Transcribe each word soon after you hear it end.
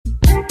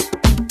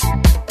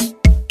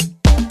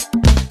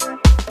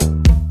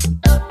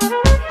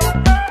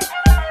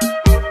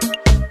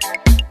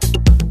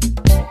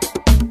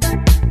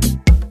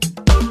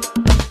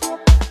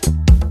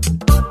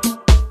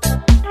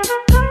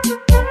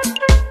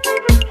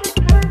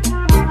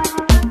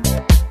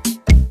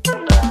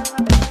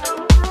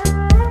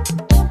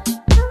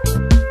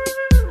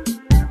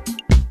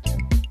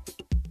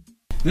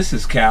This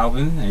is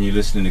Calvin, and you're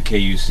listening to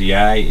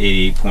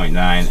KUCI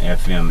 88.9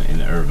 FM in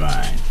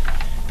Irvine.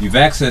 You've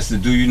accessed the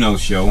Do You Know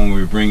show, and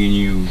we're bringing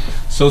you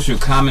social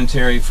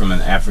commentary from an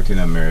African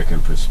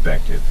American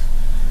perspective.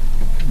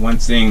 One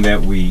thing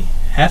that we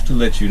have to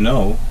let you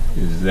know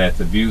is that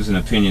the views and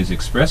opinions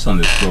expressed on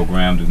this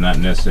program do not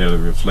necessarily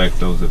reflect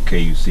those of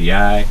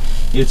KUCI,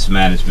 its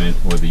management,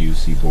 or the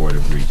UC Board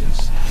of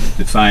Regents.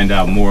 To find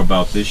out more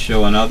about this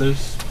show and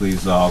others,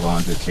 please log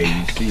on to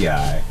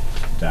kuci.org.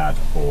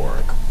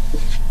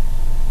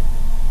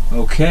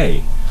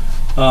 Okay,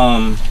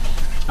 I'm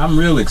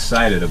real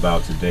excited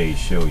about today's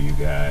show, you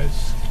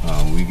guys.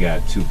 We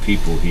got two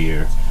people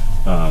here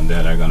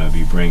that are going to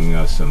be bringing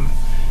us some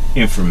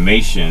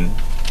information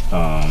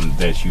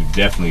that you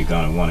definitely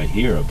going to want to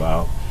hear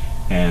about.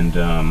 And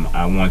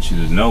I want you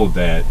to know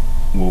that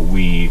what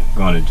we're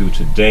going to do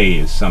today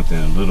is something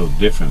a little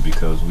different,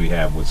 because we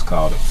have what's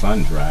called a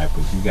fund drive,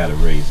 because we got to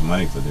raise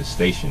money for this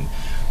station,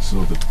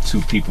 so the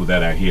two people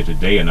that are here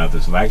today and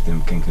others like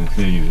them can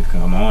continue to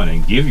come on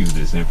and give you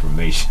this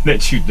information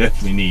that you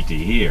definitely need to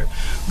hear.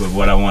 But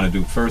what I want to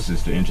do first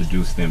is to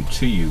introduce them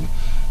to you.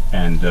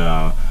 And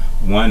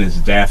one is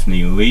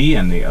Daphne Lee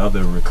and the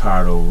other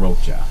Ricardo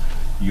Rocha.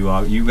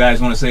 You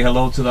guys want to say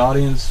hello to the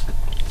audience?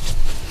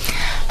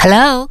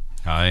 Hello.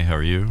 Hi, how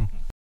are you?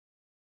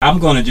 I'm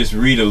going to just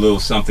read a little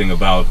something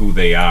about who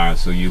they are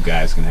so you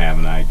guys can have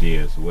an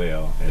idea as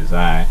well as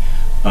I.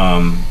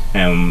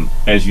 And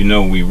as you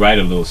know, we write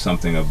a little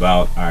something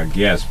about our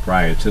guests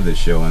prior to the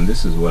show, and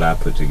this is what I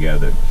put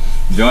together.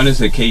 Join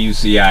us at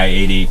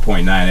KUCI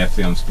 88.9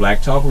 FM's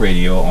Black Talk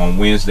Radio on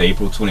Wednesday,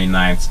 April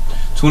 29th,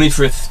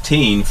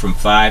 2015 from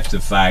 5 to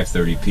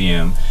 5:30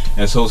 p.m.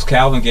 as host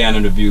Calvin Gann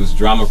interviews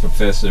drama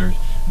professor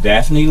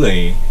Daphne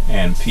Lee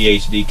and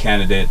PhD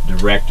candidate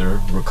director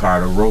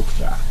Ricardo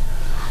Rocha.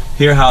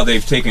 Hear how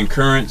they've taken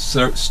current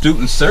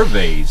student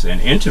surveys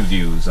and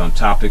interviews on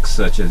topics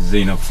such as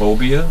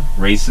xenophobia,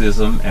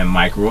 racism, and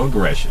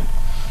microaggression,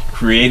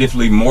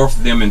 creatively morph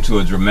them into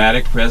a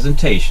dramatic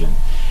presentation,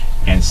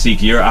 and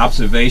seek your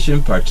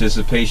observation,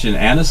 participation,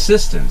 and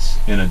assistance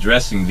in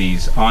addressing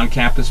these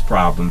on-campus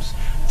problems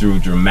through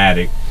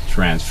dramatic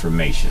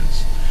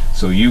transformations.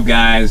 So you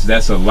guys,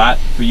 that's a lot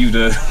for you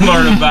to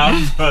learn about,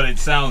 but it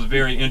sounds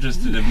very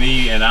interesting to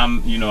me, and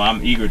I'm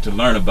eager to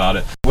learn about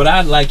it. What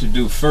I'd like to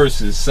do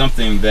first is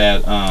something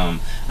that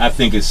I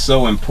think is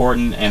so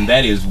important, and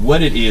that is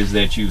what it is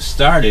that you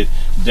started,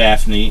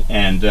 Daphne,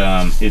 and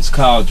it's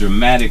called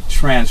dramatic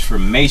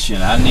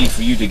transformation. I need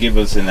for you to give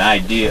us an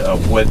idea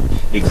of what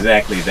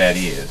exactly that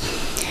is.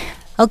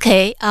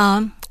 Okay,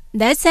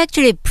 that's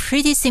actually a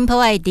pretty simple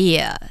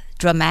idea.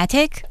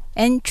 Dramatic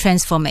and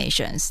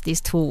transformations,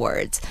 these two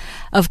words.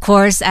 Of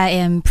course, I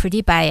am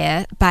pretty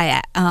biased.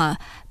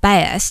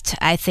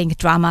 I think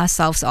drama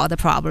solves all the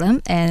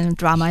problem, and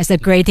drama is the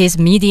greatest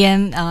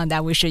medium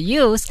that we should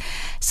use.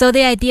 So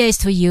the idea is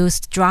to use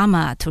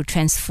drama to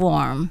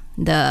transform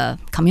the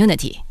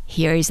community.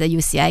 Here is the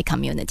UCI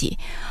community.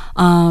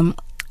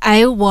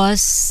 I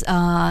was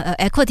an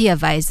equity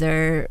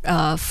advisor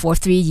for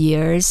 3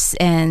 years,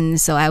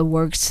 and so I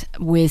worked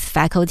with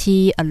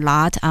faculty a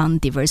lot on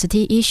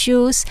diversity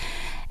issues.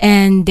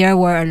 And there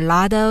were a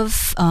lot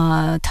of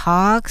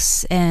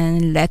talks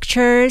and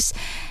lectures.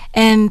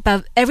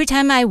 But every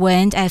time I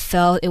went, I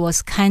felt it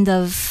was kind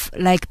of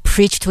like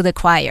preach to the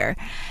choir.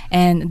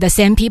 And the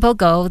same people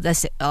go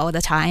all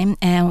the time,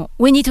 and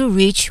we need to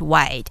reach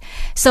wide.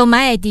 So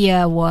my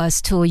idea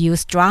was to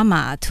use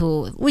drama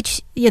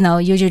which,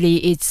 usually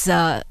it's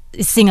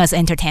seen as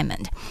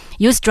entertainment.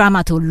 Use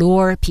drama to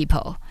lure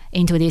people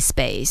into this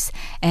space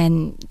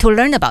and to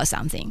learn about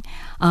something.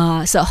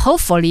 So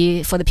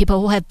hopefully for the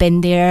people who have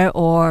been there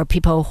or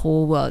people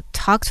who will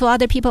talk to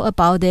other people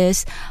about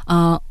this,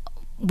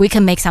 we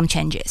can make some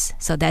changes.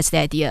 So that's the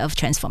idea of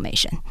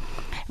transformation.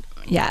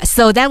 Yeah,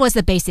 so that was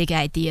the basic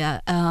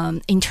idea.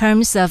 In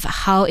terms of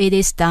how it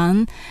is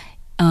done,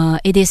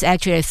 it is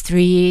actually a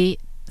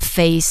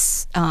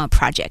 3-phase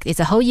project.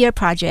 It's a whole year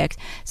project.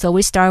 So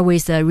we start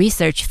with the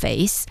research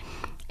phase,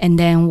 and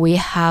then we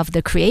have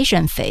the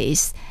creation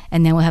phase,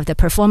 and then we have the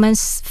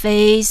performance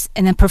phase,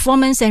 and then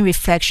performance and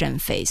reflection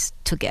phase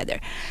together.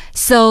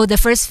 So the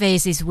first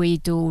phase is we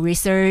do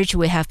research.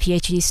 We have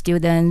PhD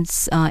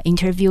students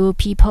interview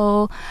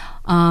people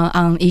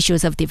on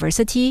issues of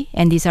diversity,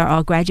 and these are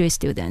all graduate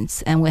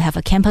students. And we have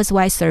a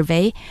campus-wide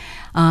survey.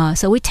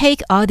 So we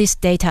take all this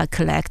data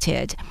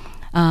collected.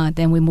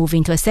 Then we move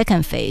into a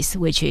second phase,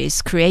 which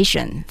is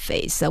creation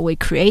phase. So we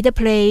create a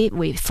play.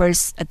 We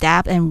first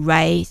adapt and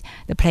write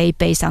the play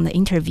based on the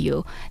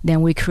interview.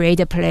 Then we create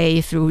a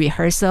play through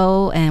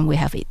rehearsal, and we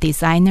have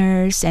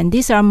designers, and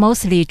these are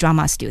mostly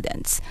drama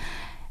students.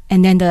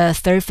 And then the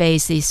third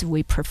phase is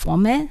we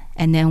perform it,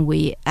 and then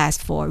we ask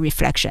for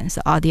reflection.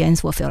 So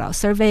audience will fill out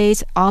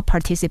surveys. All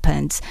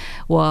participants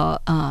will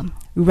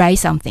write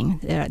something,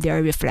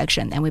 their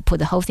reflection, and we put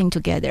the whole thing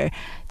together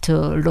to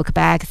look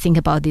back, think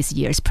about this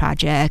year's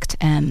project,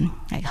 and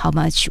like how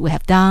much we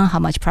have done, how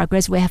much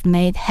progress we have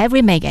made. Have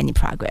we made any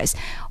progress?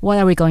 What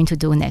are we going to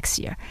do next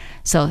year?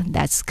 So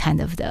that's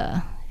kind of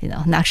the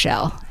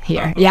nutshell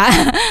here.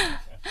 Yeah.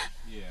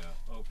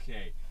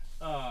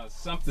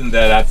 something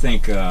that I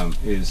think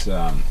is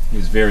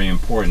very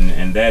important,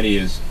 and that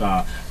is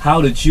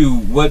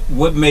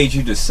what made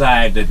you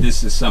decide that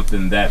this is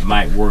something that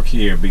might work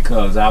here?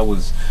 Because I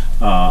was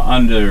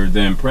under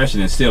the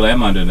impression, and still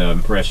am under the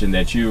impression,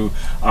 that you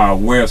are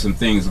aware of some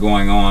things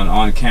going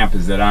on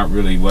campus that aren't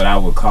really what I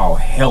would call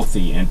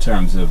healthy in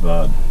terms of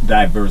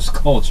diverse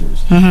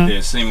cultures.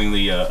 There's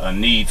seemingly a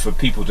need for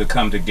people to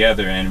come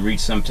together and reach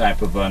some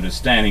type of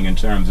understanding in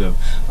terms of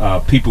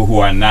people who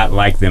are not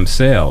like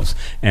themselves,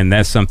 and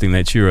that's something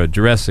that you're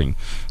addressing.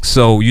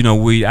 So,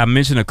 I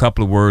mentioned a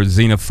couple of words: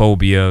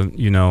 xenophobia,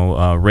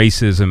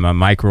 racism,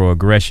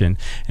 microaggression,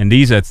 and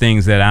these are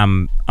things that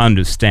I'm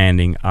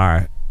understanding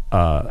are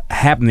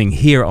happening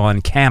here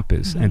on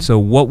campus. And so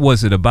what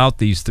was it about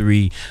these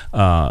three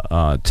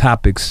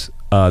topics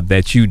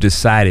that you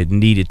decided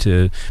needed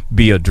to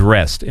be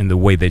addressed in the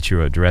way that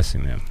you're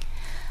addressing them?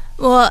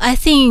 Well, I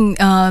think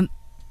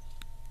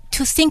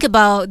to think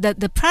about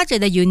the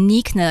project, the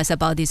uniqueness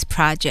about this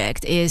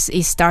project is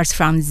it starts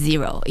from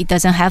zero. It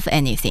doesn't have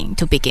anything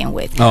to begin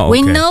with. Oh, okay.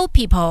 We know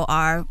people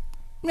are,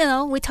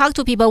 we talk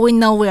to people, we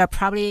know we're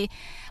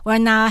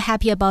not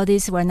happy about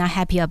this, we're not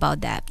happy about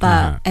that.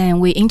 But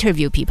and we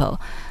interview people,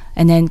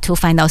 and then to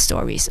find out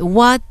stories,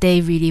 what they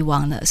really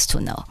want us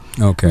to know.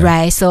 Okay.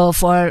 Right. So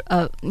for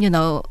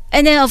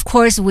and then of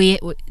course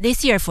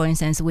this year, for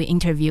instance, we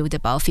interviewed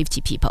about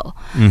 50 people,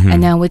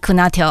 and then we could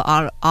not tell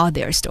all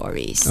their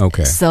stories.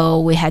 Okay. So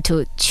we had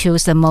to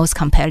choose the most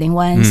compelling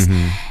ones,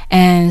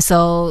 and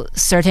so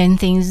certain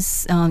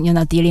things,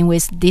 dealing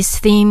with these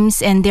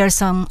themes, and there are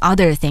some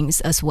other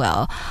things as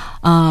well.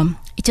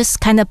 It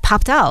just kind of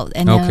popped out,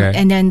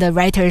 and then the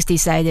writers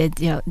decided,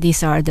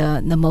 these are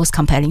the most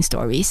compelling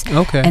stories.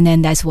 Okay. And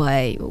then that's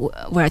why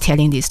we're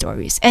telling these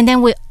stories. And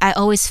then I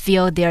always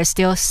feel there's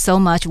still so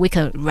much we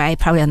could write,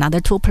 probably another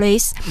 2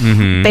 plays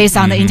based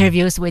on the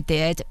interviews we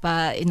did.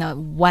 But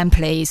one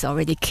play is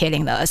already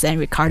killing us, and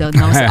Ricardo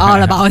knows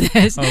all about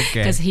this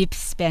because he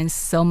spends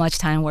so much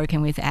time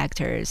working with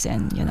actors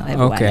and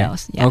everyone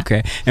else. Yeah.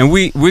 Okay. And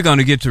we're going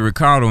to get to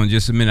Ricardo in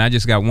just a minute. I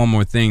just got one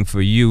more thing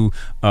for you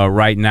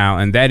right now,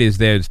 and that is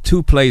there's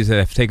 2 plays that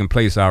have taken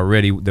place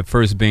already. The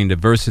first being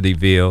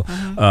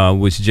Diversityville,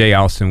 which J.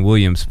 Austin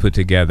Williams put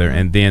together,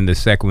 and then the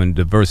second one,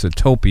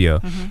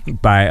 Diversitopia,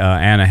 by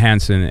Anna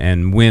Hansen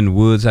and Wynn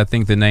Woods, I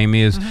think the name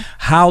is.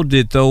 How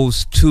did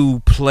those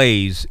 2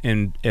 plays,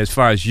 as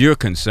far as you're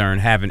concerned,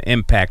 have an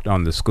impact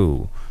on the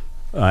school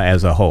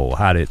as a whole?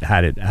 How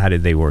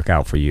did they work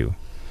out for you?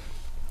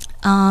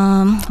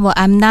 Well,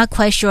 I'm not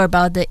quite sure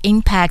about the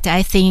impact.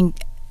 I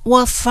think,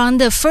 well, from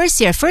the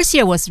first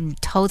year was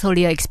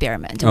totally an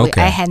experiment.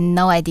 I had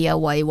no idea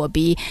what it would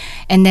be.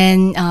 And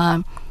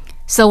then,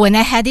 so when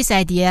I had this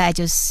idea, I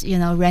just,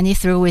 ran it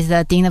through with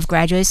the Dean of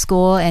Graduate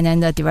School and then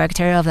the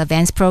Director of the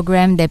Advanced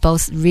Program. They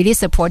both really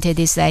supported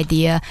this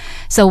idea.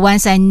 So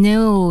once I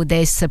knew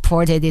they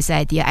supported this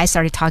idea, I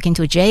started talking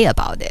to Jay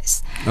about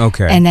this.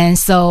 Okay. And then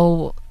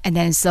so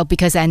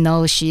because I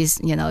know she's,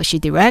 she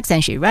directs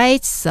and she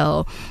writes,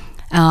 so...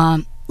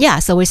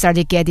 so we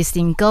started to get this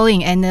thing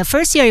going. And the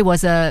first year it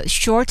was a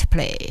short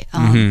play.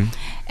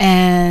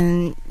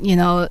 And,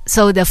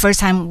 so the first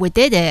time we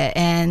did it,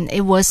 and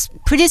it was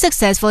pretty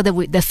successful.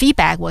 The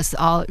feedback was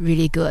all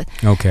really good.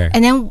 Okay.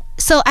 And then,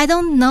 so I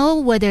don't know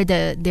whether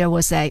there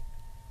was a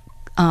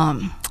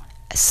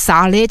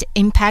solid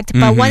impact,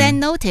 but what I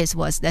noticed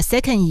was the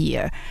second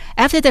year,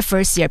 after the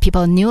first year,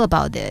 people knew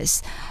about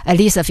this. At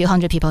least a few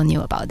hundred people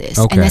knew about this.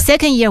 Okay. And the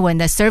second year, when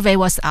the survey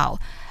was out,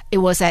 it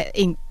was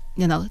in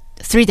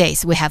 3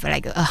 days, we have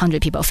like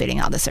 100 people filling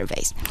out the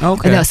surveys.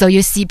 Okay. So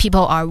you see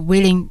people are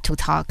willing to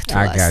talk to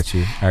us. I got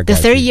you. The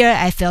third year,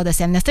 I felt the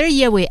same. The third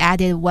year, we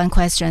added one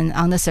question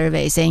on the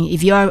survey saying,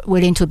 if you are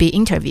willing to be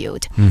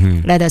interviewed,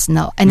 let us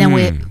know. And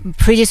then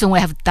pretty soon we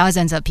have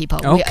dozens of people.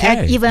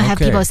 Okay. We even have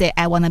people say,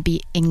 I want to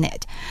be in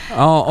it.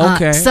 Oh,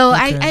 okay.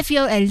 I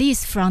feel at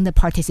least from the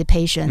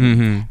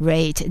participation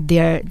rate,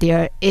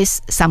 there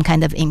is some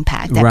kind of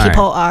impact that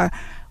people are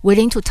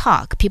willing to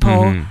talk.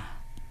 People...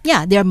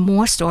 Yeah, there are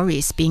more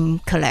stories being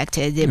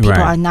collected. People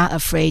are not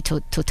afraid to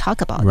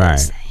talk about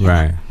this.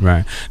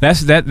 Right.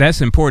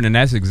 That's important, and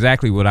that's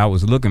exactly what I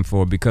was looking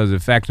for, because the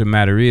fact of the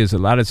matter is, a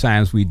lot of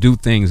times we do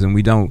things and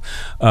we don't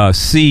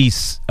see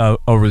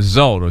a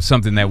result or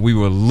something that we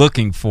were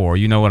looking for,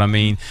 you know what I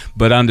mean?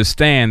 But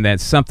understand that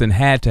something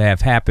had to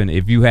have happened.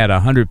 If you had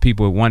 100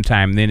 people at one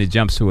time, then it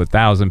jumps to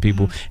 1,000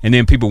 people, and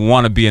then people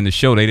want to be in the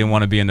show. They didn't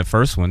want to be in the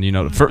first one,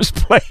 the first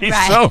place.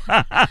 So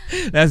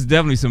that's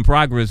definitely some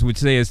progress, which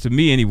says to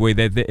me anyway,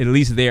 that at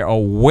least they're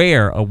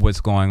aware of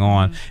what's going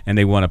on and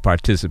they want to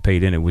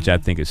participate in it, which I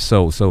think is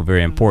so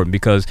very important,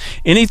 because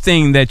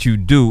anything that you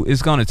do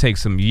is going to take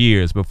some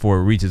years before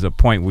it reaches a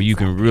point where you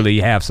can really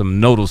have some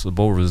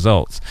noticeable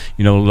results.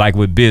 Like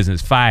with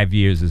business, 5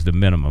 years is the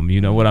minimum, you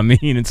know what I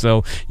mean? And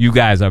so you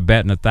guys are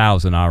batting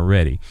 1,000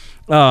 already.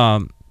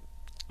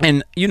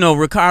 And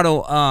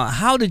Ricardo,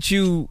 how did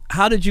you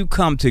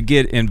come to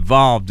get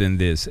involved in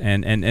this?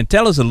 And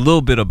tell us a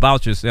little bit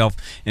about yourself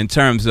in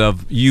terms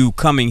of you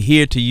coming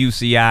here to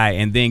UCI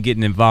and then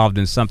getting involved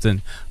in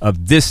something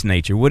of this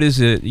nature. What is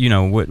it?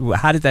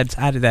 How did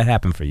that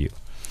happen for you?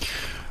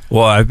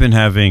 Well, I've been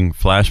having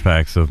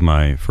flashbacks of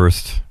my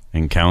first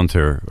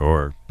encounter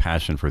or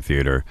passion for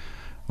theater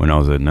when I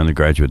was an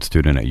undergraduate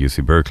student at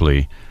UC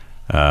Berkeley.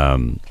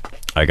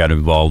 I got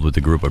involved with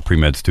a group of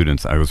pre-med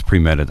students. I was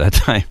pre-med at that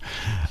time.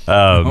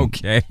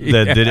 Okay.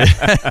 That did it.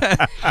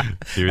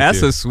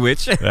 That's a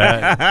switch.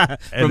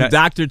 From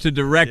doctor to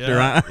director,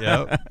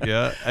 huh?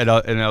 Yeah.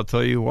 And I'll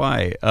tell you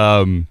why.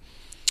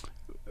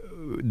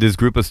 This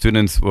group of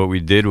students, what we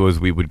did was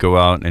we would go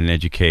out and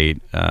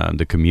educate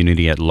the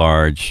community at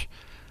large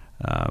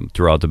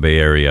throughout the Bay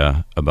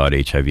Area about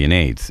HIV and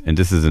AIDS. And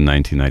this is in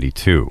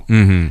 1992.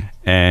 Mm-hmm.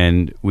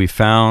 And we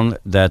found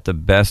that the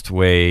best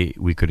way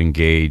we could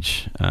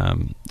engage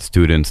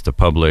students, the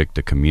public,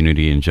 the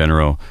community in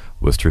general,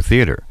 was through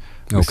theater.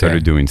 We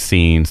started doing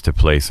scenes to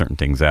play certain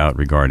things out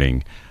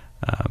regarding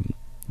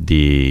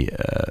the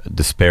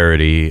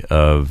disparity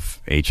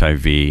of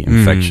HIV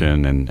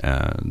infection and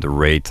the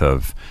rate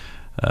of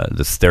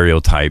the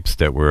stereotypes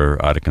that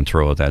were out of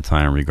control at that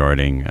time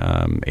regarding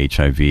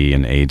HIV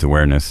and AIDS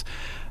awareness.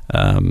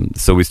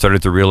 So we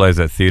started to realize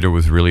that theater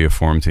was really a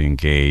form to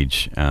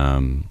engage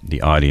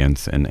the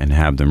audience and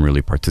have them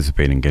really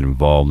participate and get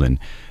involved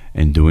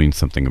in doing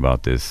something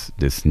about this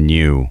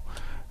new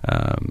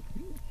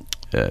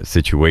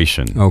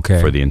situation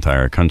for the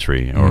entire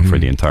country or for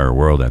the entire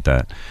world at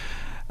that.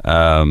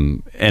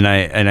 And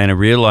I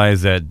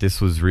realized that this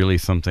was really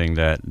something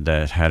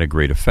that had a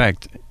great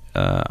effect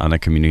on a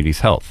community's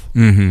health.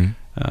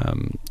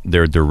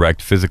 Their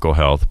direct physical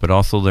health, but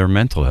also their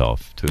mental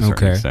health to a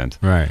certain extent.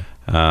 Right.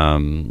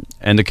 And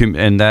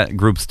that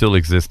group still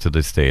exists to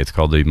this day. It's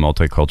called the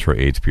Multicultural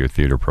AIDS Peer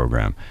Theater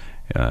Program,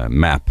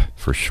 MAP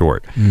for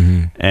short.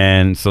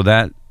 And so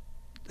that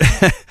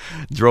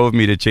drove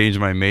me to change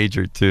my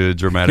major to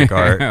dramatic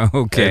art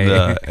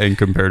and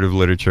comparative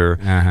literature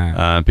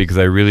because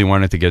I really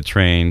wanted to get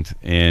trained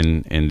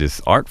in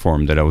this art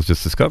form that I was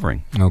just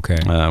discovering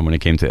when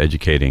it came to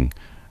educating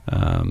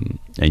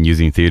and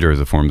using theater as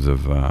a form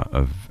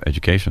of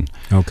education.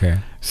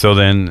 So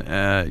then,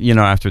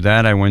 after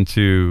that, I went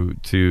to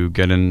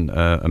get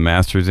a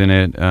master's in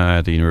it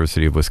at the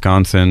University of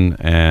Wisconsin,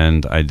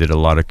 and I did a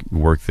lot of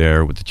work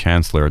there with the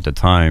chancellor at the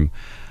time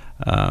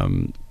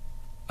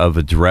of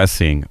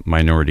addressing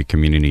minority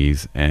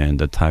communities and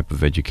the type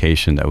of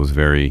education that was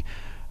very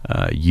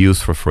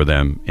useful for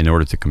them in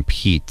order to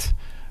compete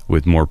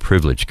with more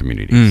privileged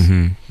communities.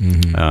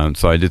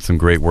 So I did some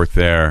great work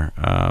there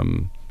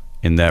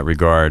in that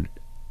regard,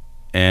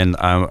 and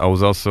I'm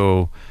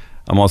also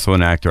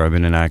an actor. I've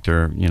been an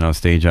actor,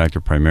 stage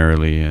actor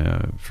primarily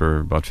for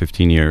about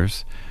 15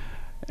 years,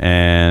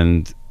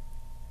 and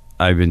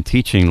I've been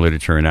teaching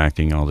literature and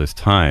acting all this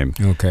time.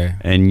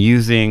 And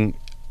using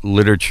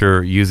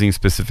literature, using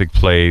specific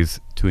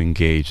plays to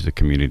engage the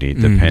community,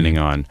 depending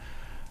on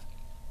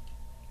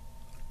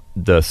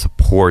the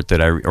support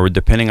or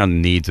depending on the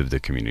needs of the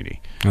community.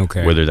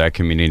 Whether that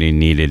community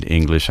needed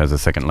English as a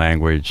second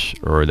language,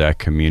 or that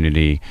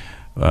community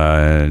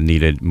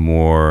needed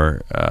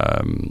more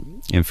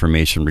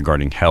information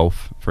regarding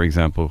health, for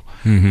example,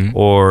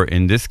 or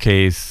in this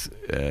case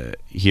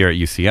here at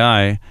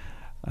UCI,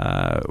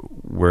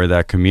 where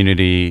that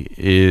community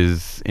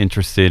is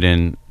interested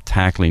in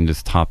tackling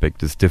this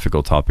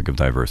difficult topic of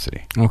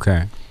diversity.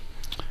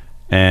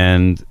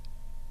 And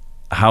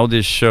how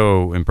this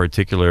show in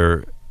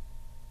particular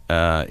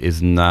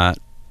is not,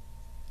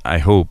 I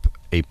hope,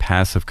 a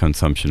passive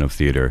consumption of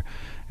theater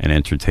and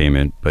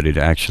entertainment, but it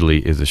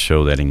actually is a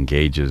show that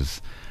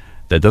engages,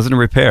 that doesn't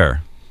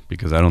repair,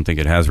 because I don't think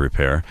it has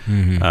repair,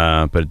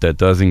 but that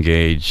does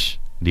engage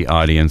the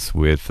audience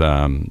with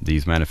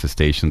these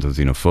manifestations of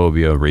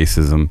xenophobia,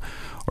 racism,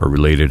 or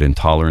related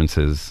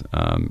intolerances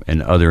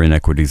and other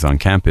inequities on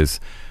campus,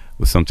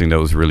 was something that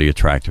was really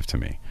attractive to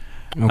me.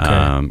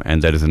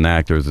 And that as an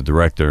actor, as a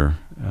director,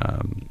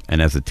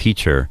 and as a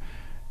teacher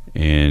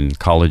in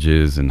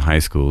colleges and high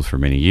schools for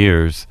many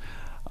years,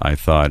 I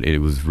thought it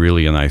was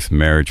really a nice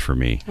marriage for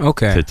me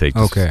to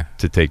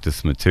take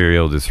this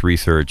material, this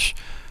research,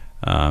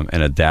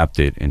 and adapt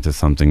it into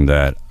something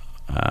that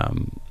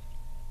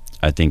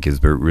I think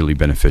is really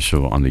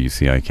beneficial on the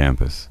UCI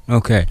campus.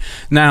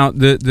 Now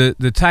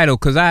the title,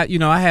 because I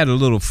had a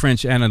little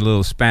French and a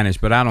little Spanish,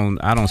 but I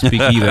don't speak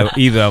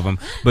either of them.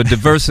 But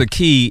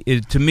diversity,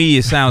 to me,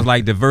 it sounds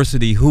like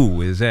diversity.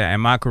 Who is that?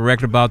 Am I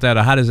correct about that,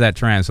 or how does that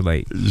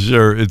translate?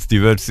 Sure, it's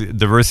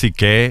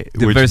diversique,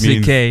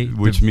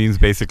 which means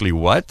basically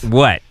what?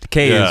 What?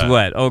 K is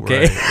what?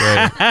 Okay,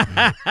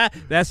 right.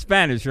 That's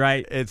Spanish,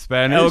 right? It's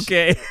Spanish.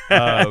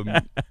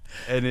 And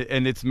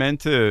it's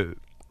meant to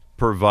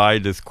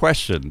provide this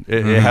question.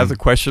 It has a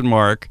question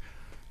mark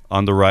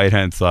on the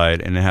right-hand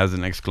side, and it has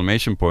an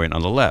exclamation point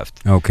on the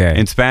left. Okay.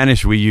 In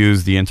Spanish, we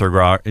use the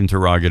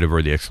interrogative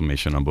or the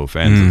exclamation on both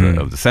ends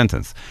of the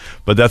sentence.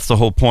 But that's the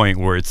whole point,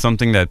 where it's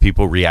something that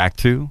people react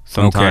to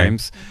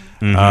sometimes,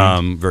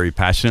 very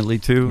passionately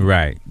to.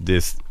 Right.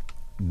 This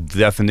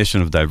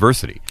definition of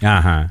diversity.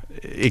 Uh-huh.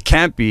 It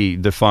can't be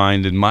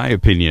defined, in my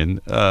opinion.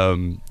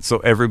 So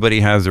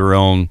everybody has their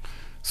own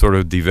sort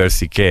of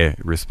diversique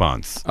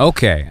response.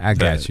 Okay, I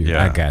got you.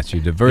 Yeah. I got you.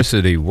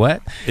 Diversity.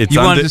 What? It's You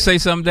wanted to say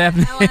something,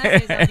 Daphne?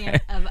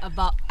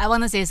 I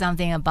want to say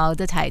something about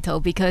the title,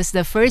 because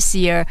the first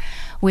year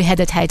we had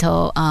the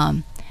title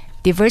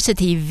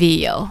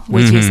Diversityville,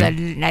 which is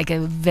like a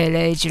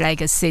village,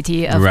 like a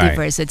city of Right.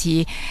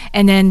 diversity.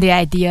 And then the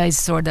idea is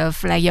sort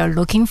of like you're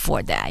looking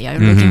for that. You're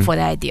looking for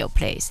the ideal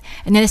place.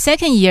 And then the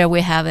second year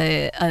we have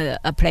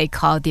a play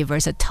called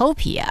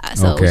Diversitopia.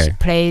 So Okay. it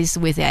plays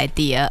with the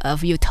idea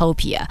of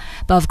utopia.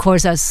 But of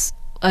course,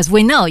 as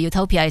we know,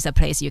 utopia is a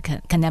place you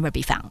can never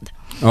be found.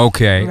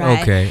 Okay,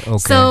 Right. okay.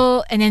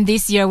 So, and then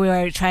this year we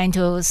were trying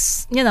to,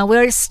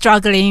 we're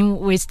struggling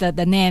with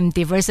the name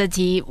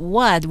diversity.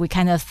 What we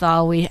kind of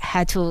thought we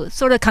had to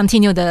sort of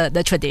continue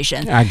the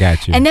tradition. I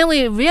got you. And then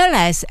we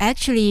realized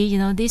actually,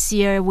 this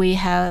year we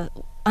have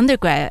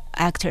undergrad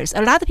actors.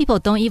 A lot of people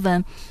don't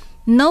even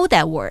know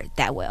that word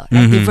that well.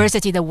 Like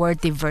diversity, the word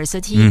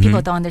diversity,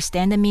 people don't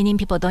understand the meaning.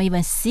 People don't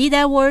even see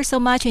that word so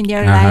much in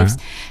their lives.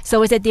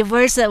 So it's a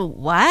diverse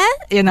what?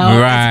 Right,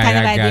 That's kind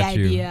of I like the got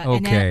you. idea.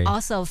 And Okay. then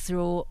also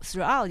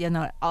throughout,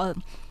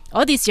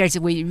 all these years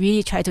we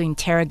really try to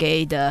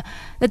interrogate the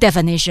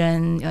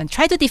definition,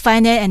 try to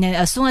define it, and then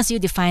as soon as you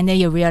define it,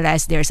 you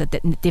realize there's a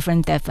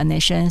different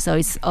definition. So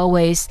it's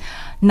always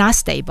not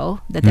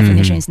stable. The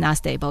definition is not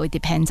stable. It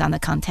depends on the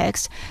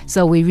context.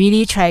 So we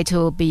really try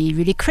to be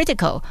really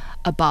critical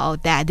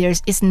about that.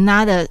 It's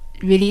not a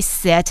really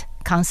set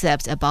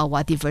concept about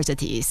what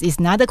diversity is.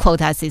 It's not a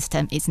quota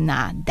system. It's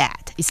not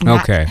that. It's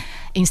not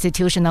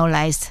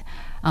institutionalized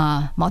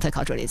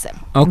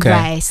multiculturalism. Okay.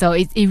 Right. So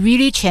it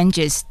really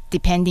changes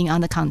depending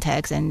on the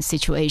context and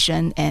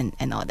situation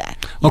and all that.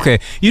 Yeah. Okay.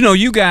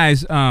 You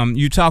guys,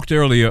 you talked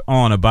earlier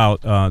on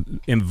about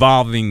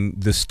involving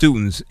the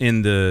students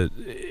in the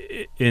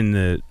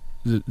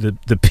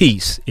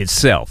piece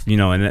itself,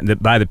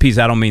 and by the piece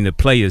I don't mean the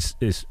play is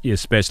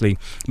especially,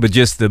 but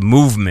just the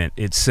movement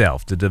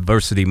itself, the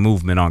diversity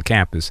movement on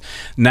campus.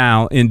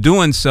 Now, in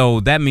doing so,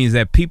 that means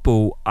that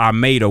people are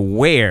made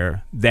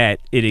aware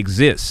that it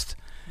exists.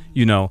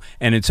 And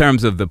in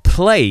terms of the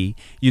play,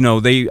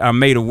 they are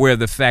made aware of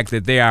the fact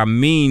that there are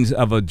means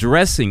of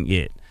addressing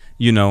it.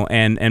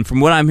 And from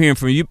what I'm hearing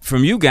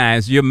from you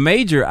guys, your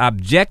major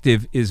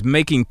objective is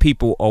making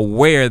people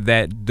aware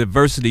that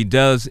diversity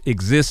does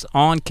exist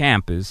on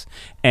campus,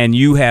 and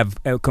you have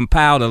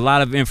compiled a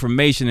lot of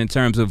information in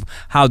terms of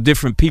how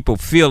different people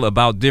feel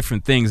about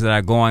different things that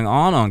are going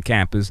on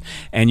campus,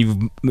 and you've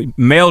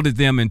melded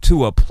them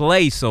into a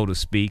play, so to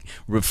speak,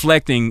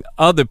 reflecting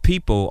other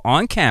people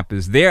on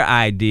campus, their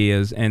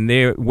ideas and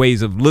their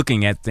ways of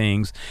looking at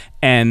things.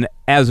 And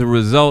as a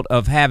result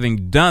of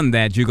having done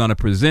that, you're going to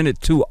present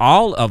it to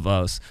all of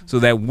us so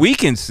that we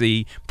can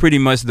see pretty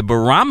much the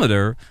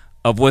barometer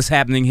of what's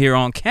happening here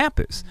on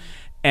campus.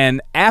 And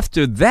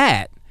after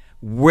that,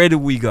 where do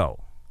we go?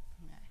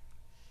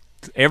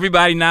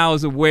 Everybody now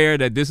is aware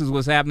that this is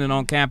what's happening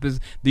on campus.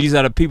 These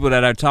are the people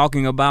that are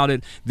talking about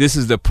it. This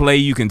is the play.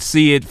 You can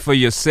see it for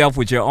yourself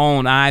with your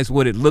own eyes,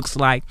 what it looks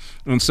like.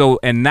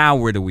 And now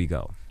where do we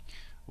go?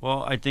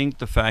 Well, I think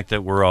the fact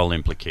that we're all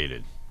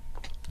implicated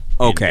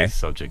in this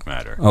subject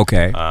matter.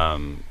 Okay.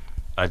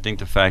 I think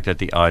the fact that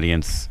the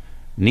audience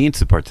needs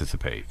to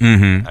participate.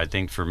 I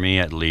think for me,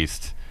 at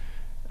least,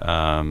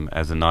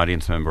 as an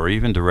audience member or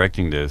even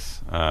directing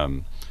this,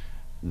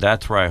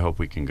 that's where I hope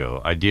we can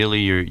go. Ideally,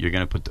 you're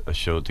going to put a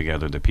show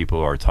together that people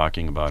are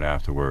talking about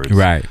afterwards,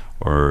 right?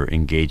 Or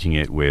engaging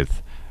it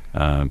with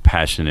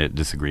passionate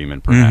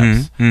disagreement,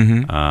 perhaps,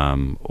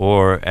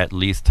 or at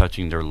least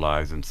touching their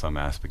lives in some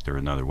aspect or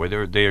another,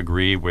 whether they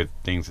agree with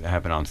things that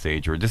happen on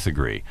stage or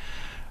disagree.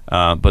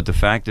 But the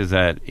fact is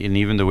that, in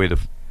even the way the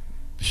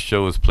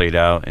show is played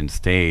out and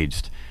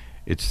staged,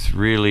 it's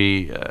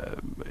really,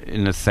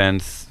 in a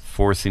sense,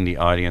 forcing the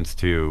audience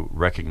to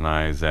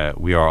recognize that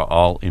we are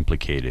all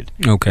implicated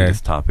in this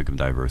topic of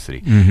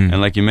diversity. And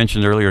like you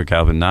mentioned earlier,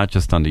 Calvin, not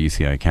just on the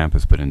UCI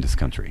campus, but in this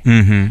country.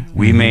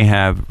 We may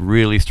have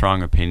really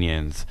strong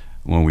opinions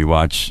when we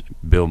watch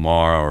Bill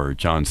Maher or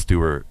Jon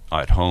Stewart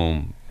at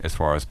home as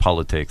far as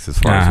politics, as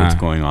far as what's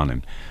going on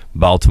in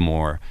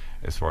Baltimore,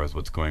 as far as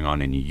what's going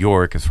on in New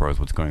York, as far as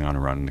what's going on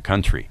around in the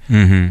country.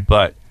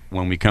 But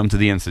when we come to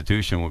the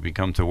institution, when we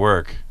come to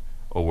work,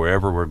 or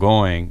wherever we're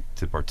going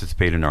to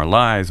participate in our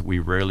lives, we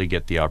rarely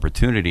get the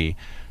opportunity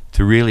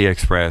to really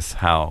express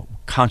how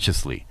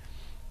consciously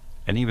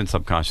and even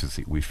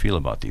subconsciously we feel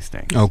about these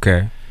things.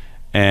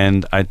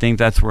 And I think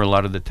that's where a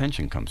lot of the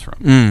tension comes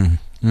from.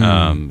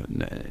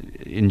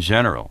 In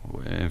general,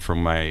 and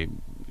from my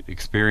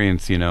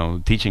experience,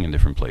 teaching in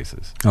different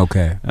places.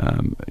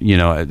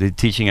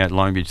 Teaching at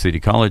Long Beach City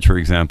College, for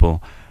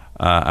example,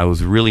 I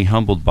was really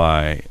humbled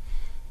by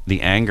the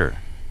anger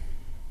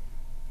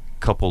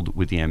coupled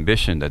with the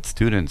ambition that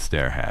students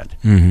there had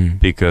Mm-hmm.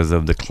 because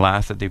of the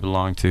class that they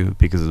belonged to,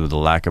 because of the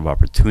lack of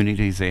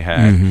opportunities they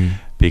had, Mm-hmm.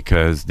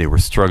 because they were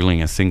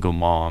struggling as single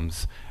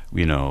moms,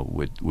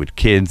 with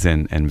kids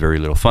and very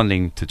little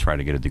funding to try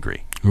to get a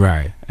degree.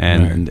 Right.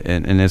 And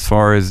as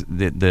far as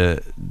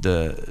the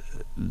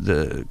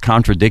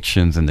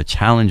contradictions and the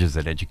challenges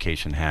that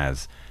education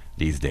has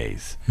these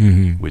days,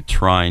 Mm-hmm. with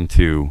trying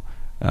to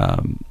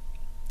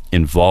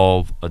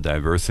involve a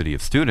diversity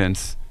of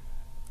students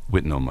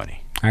with no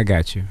money, I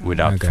got you.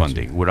 without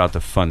funding, without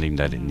the funding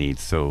that it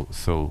needs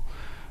so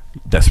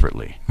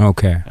desperately.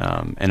 Okay.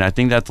 And I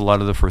think that's a lot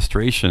of the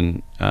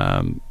frustration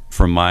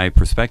from my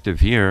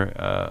perspective here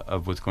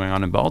of what's going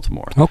on in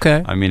Baltimore.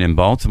 Okay. I mean, in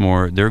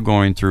Baltimore,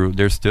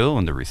 they're still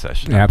in the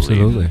recession. I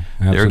believe. Absolutely.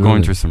 They're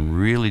going through some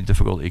really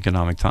difficult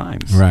economic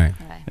times. Right.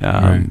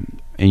 Right.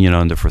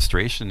 And the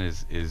frustration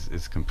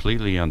is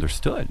completely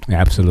understood.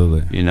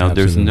 Absolutely.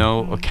 There's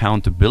no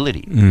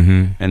accountability.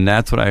 Mm-hmm. And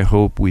that's what I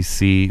hope we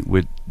see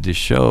with this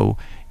show,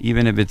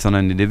 even if it's on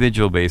an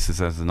individual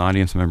basis as an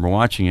audience member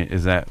watching it,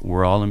 is that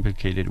we're all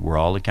implicated, we're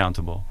all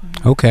accountable.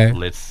 Okay.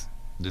 Let's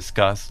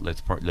discuss,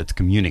 let's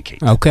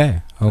communicate.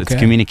 Okay. Let's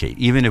communicate,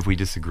 even if we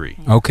disagree.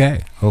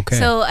 Okay.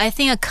 So I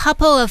think a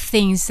couple of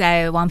things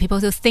I want people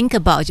to think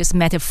about, just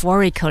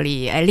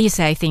metaphorically, at least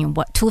I think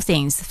two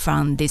things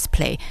from this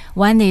play.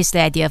 One is the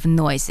idea of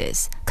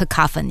noises,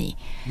 cacophony,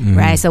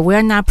 right? So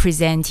we're not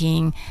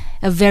presenting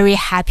a very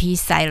happy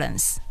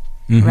silence.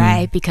 Mm-hmm.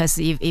 Right, because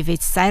if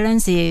it's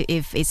silence,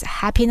 if it's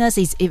happiness,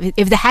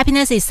 if the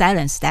happiness is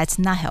silence, that's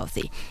not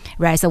healthy,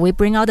 right? So we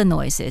bring out the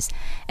noises.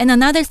 And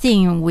another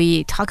thing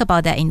we talk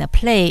about that in the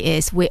play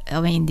is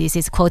this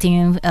is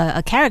quoting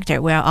a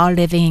character. We're all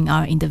living in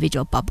our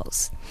individual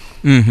bubbles,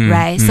 Mm-hmm.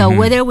 right? Mm-hmm. So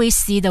whether we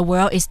see the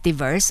world is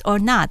diverse or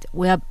not,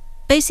 we are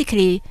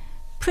basically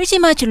pretty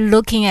much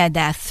looking at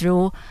that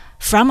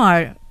from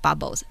our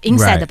bubbles,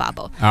 inside Right. the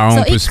bubble. Our own So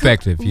it could-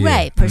 perspective, yeah.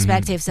 Right,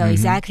 perspective. So Mhm.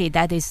 exactly,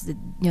 that is,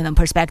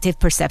 perspective,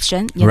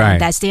 perception. Right.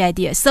 That's the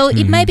idea. So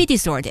it might be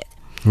distorted,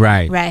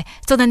 Right. right?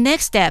 So the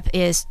next step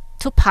is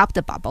to pop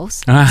the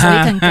bubbles, Uh-huh. so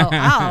you can go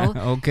out.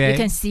 Okay. You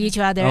can see each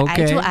other eye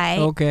Okay. to eye.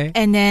 Okay.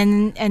 And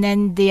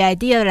then the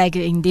idea, like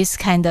in this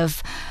kind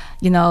of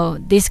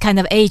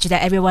age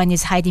that everyone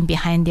is hiding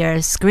behind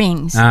their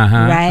screens, Uh-huh,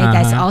 right?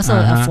 That's uh-huh, also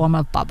uh-huh. a form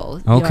of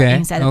bubble. You're Okay.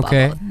 inside a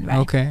Okay. bubble, right?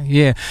 Okay.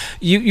 Yeah.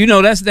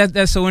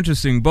 That's so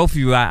interesting. Both of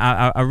you,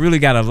 I really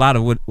got a lot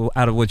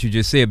out of what you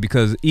just said,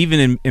 because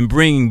even in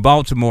bringing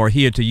Baltimore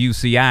here to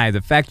UCI, the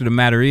fact of the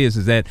matter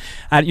is that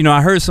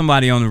I heard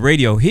somebody on the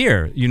radio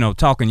here,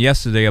 talking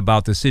yesterday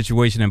about the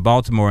situation in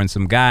Baltimore, and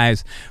some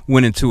guys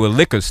went into a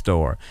liquor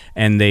store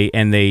and they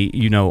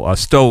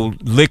stole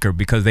liquor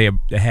because they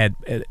had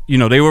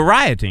they were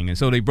rioting, and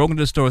so they broke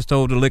into the store,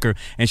 stole the liquor,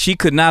 and she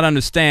could not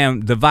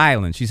understand the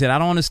violence. She said, "I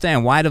don't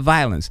understand why the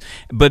violence,"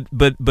 but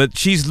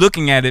she's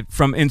looking at it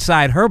from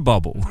inside her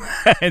bubble,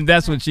 and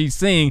that's what she's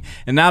seeing,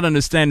 and not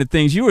understand the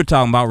things you were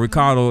talking about,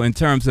 Ricardo, in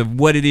terms of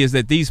what it is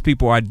that these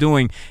people are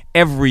doing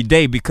every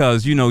day,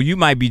 because you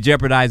might be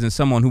jeopardizing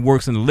someone who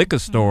works in the liquor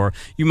store,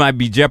 you might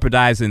be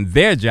jeopardizing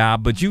their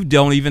job, but you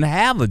don't even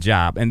have a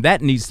job, and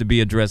that needs to be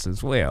addressed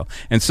as well.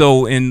 And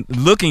so in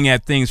looking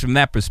at things from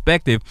that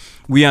perspective,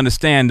 we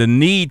understand the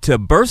need to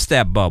burst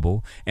that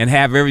bubble and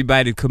have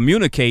everybody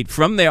communicate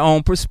from their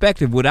own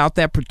perspective without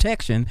that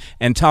protection,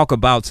 and talk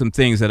about some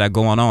things that are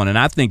going on. And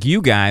I think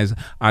you guys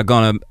are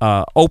going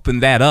to open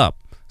that up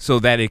so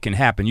that it can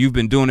happen. You've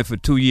been doing it for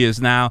 2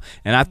 years now,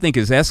 and I think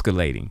it's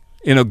escalating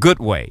in a good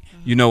way.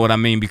 You know what I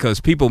mean? Because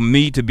people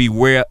need to be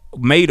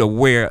made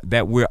aware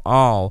that we're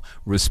all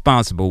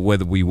responsible,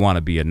 whether we want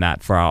to be or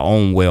not, for our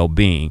own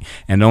well-being.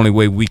 And the only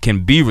way we can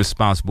be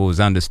responsible is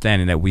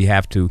understanding that we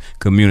have to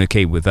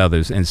communicate with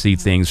others and see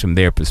things from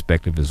their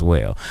perspective as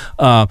well.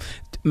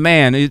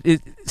 Man,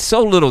 it's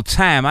so little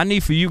time. I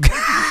need for you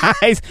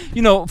guys,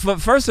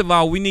 first of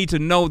all, we need to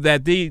know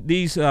that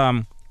these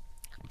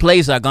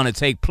plays are going to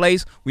take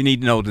place. We need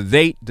to know the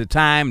date, the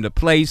time, the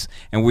place,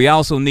 and we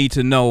also need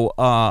to know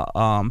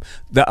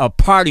a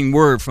parting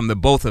word from the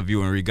both of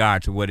you in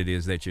regard to what it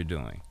is that you're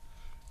doing.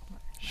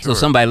 Sure. So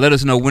somebody let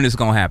us know when it's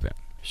going to happen.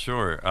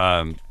 Sure.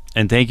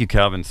 And thank you,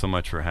 Calvin, so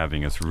much for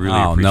having us. Really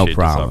appreciate no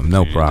problem.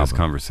 No problem. This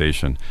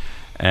conversation.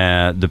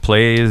 The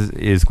play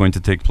is going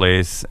to take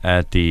place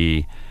at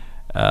the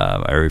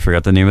I already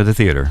forgot the name of the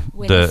theater.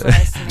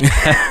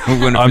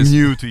 I'm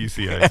new to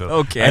UCI. So.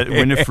 Okay. At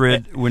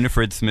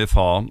Winifred Smith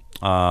Hall,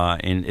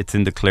 and it's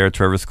in the Claire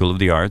Trevor School of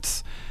the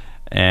Arts,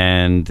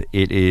 and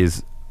it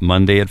is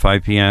Monday at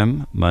 5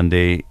 p.m.,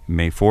 Monday,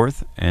 May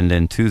 4th, and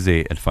then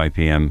Tuesday at 5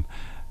 p.m.,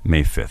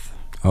 May 5th.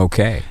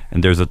 Okay.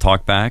 And there's a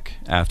talk back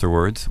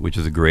afterwards, which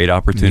is a great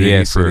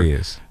opportunity for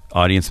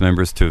audience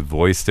members to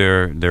voice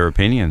their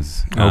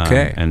opinions.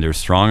 Okay. And their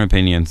strong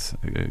opinions,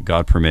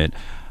 God permit,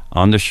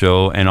 on the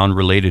show and on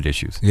related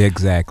issues. Yeah,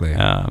 exactly.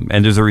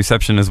 And there's a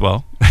reception as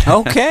well.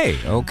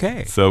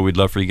 Okay. So we'd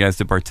love for you guys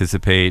to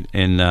participate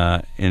in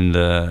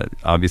the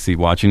obviously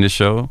watching the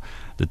show,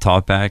 the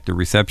talk back, the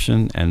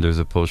reception, and there's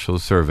a post-show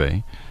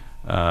survey,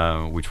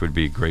 which would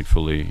be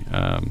gratefully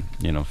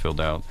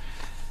filled out.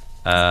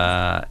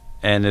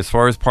 And as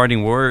far as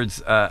parting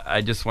words,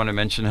 I just want to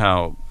mention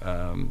how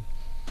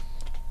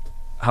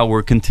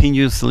we're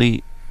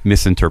continuously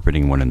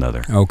misinterpreting one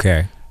another.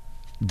 Okay.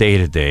 Day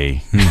to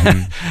day,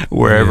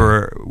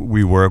 wherever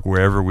we work,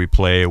 wherever we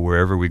play,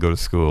 wherever we go to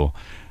school.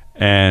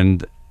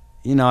 And,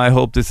 I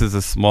hope this is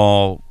a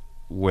small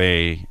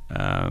way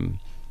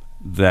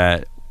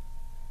that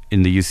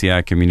in the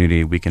UCI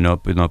community we can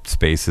open up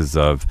spaces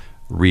of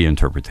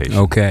reinterpretation.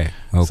 Okay.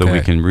 So we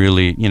can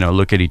really,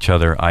 look at each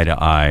other eye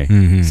to eye,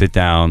 sit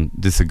down,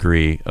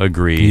 disagree,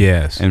 agree,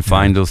 yes, and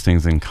find those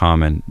things in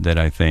common that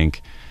I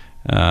think,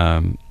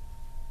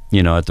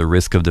 at the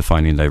risk of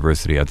defining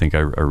diversity, I think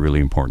are really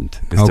important,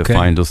 is to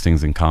find those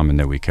things in common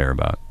that we care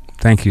about.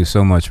 Thank you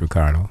so much,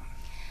 Ricardo.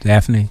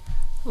 Daphne?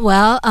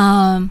 Well,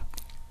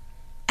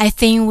 I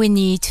think we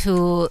need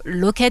to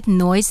look at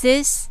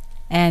noises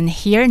and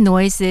hear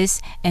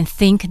noises and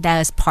think that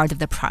is part of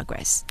the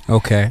progress.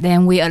 Okay.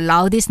 Then we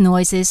allow these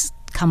noises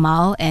come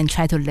out and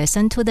try to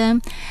listen to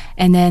them.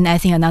 And then I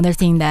think another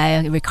thing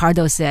that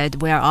Ricardo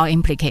said, we are all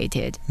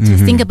implicated. To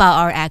think about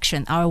our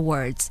action, our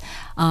words,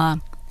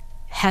 have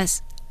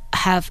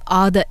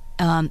all the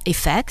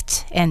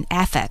effect and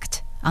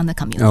affect on the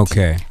community.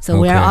 Okay. So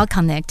we are all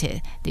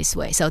connected this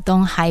way. So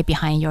don't hide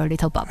behind your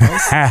little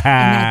bubbles. And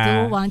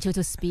I do want you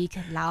to speak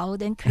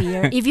loud and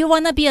clear. If you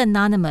want to be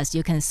anonymous,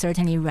 you can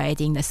certainly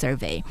write in the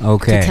survey to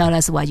tell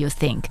us what you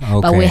think.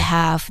 But we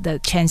have the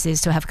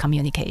chances to have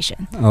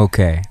communication.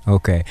 Okay.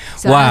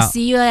 So I'll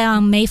see you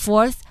on May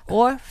 4th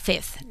or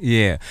 5th.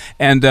 Yeah.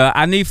 And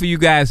I need for you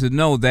guys to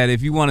know that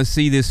if you want to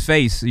see this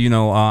face,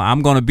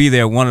 I'm going to be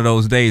there one of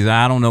those days.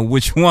 I don't know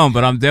which one,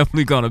 but I'm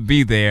definitely going to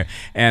be there.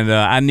 And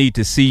I need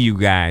to see you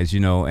guys,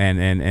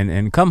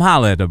 and come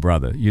holler at the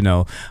brother,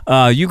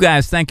 You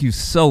guys, thank you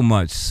so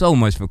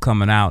much for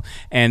coming out.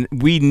 And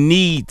we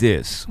need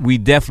this. We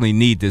definitely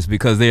need this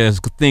because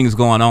there's things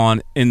going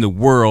on in the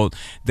world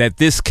that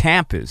this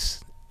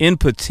campus in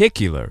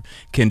particular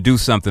can do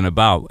something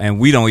about, and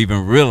we don't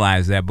even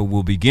realize that, but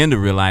we'll begin to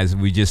realize if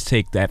we just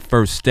take that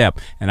first step.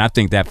 And I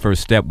think that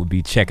first step would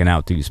be checking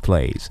out these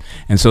plays.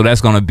 And so that's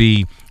going to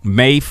be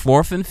May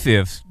 4th and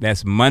 5th.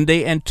 That's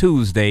Monday and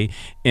Tuesday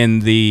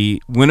in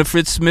the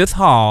Winifred Smith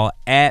Hall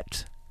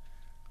at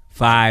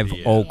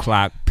 5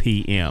 o'clock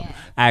p.m.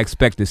 I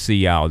expect to see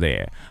y'all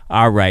there.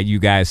 All right, you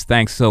guys,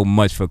 thanks so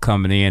much for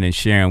coming in and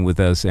sharing with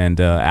us, and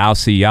I'll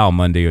see y'all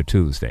Monday or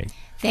Tuesday.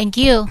 Thank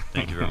you.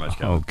 Thank you very much,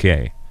 Calvin.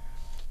 Okay.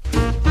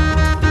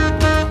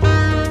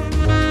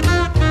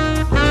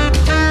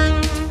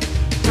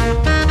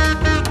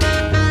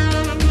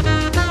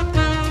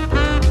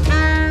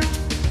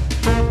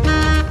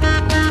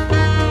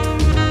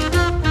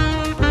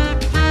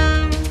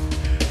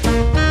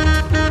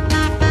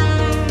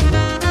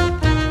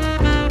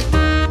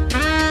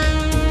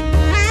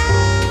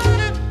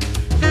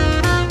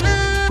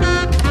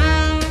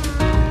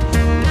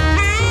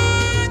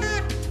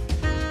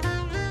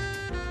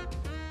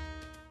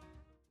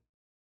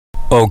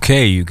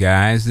 Okay, you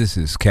guys, this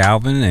is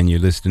Calvin, and you're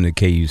listening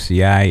to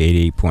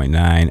KUCI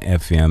 88.9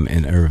 FM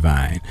in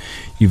Irvine.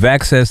 You've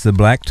accessed the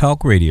Black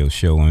Talk Radio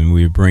Show, and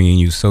we're bringing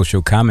you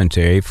social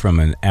commentary from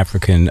an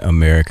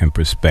African-American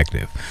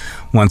perspective.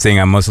 One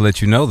thing I must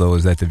let you know, though,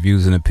 is that the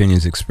views and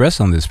opinions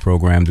expressed on this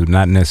program do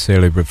not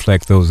necessarily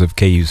reflect those of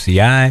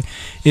KUCI,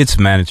 its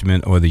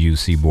management, or the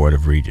UC Board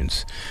of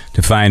Regents.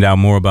 To find out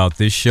more about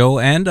this show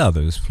and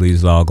others,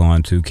 please log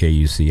on to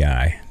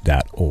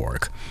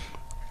kuci.org.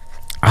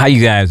 How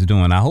you guys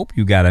doing? I hope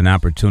you got an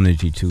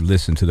opportunity to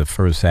listen to the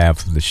first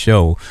half of the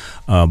show.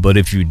 But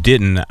if you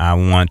didn't, I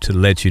want to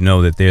let you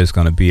know that there's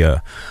going to be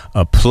a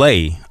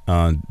play,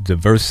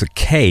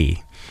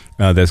 Diversique,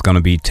 that's going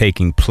to be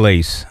taking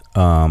place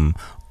on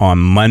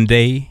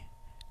Monday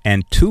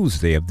and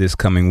Tuesday of this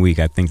coming week.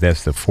 I think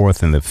that's the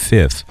 4th and the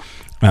 5th.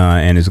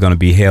 And it's going to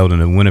be held in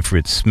the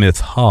Winifred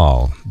Smith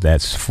Hall.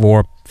 That's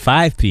 5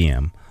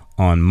 p.m.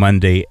 on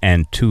Monday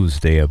and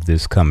Tuesday of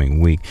this coming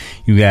week.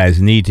 You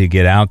guys need to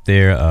get out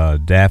there.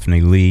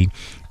 Daphne Lee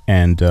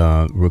and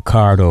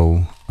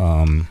Ricardo,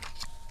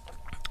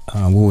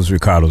 what was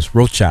Ricardo's?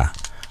 Rocha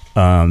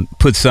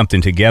put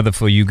something together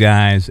for you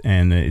guys,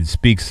 and it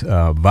speaks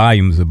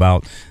volumes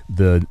about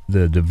the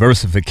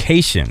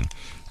diversification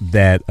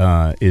that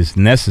is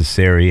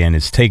necessary and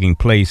is taking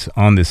place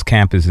on this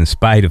campus in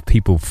spite of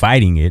people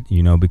fighting it,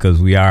 because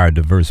we are a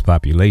diverse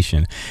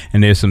population.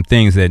 And there's some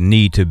things that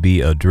need to be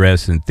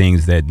addressed and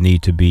things that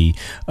need to be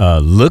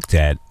looked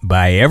at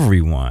by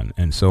everyone.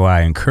 And so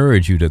I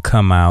encourage you to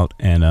come out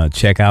and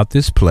check out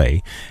this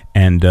play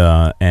and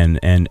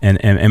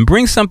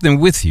bring something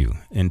with you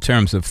in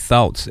terms of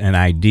thoughts and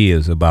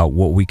ideas about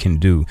what we can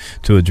do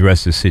to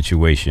address the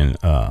situation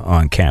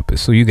on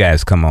campus. So you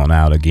guys come on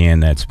out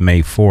again. That's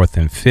May 4th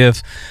and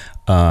 5th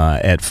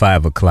at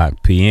 5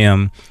 o'clock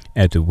p.m.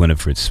 at the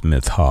Winifred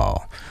Smith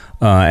Hall.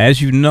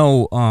 As you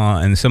know,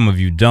 and some of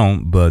you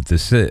don't, but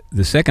the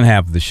second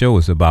half of the show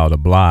is about a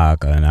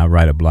blog, and I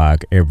write a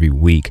blog every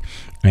week.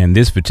 And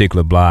this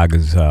particular blog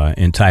is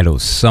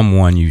entitled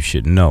Someone You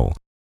Should Know.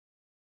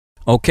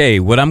 Okay,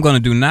 what I'm going to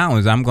do now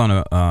is I'm going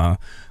to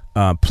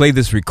play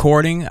this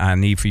recording. I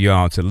need for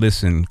y'all to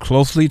listen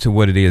closely to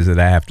what it is that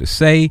I have to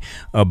say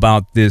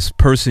about this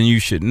person you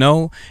should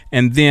know,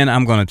 and then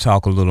I'm going to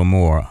talk a little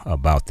more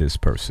about this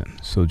person.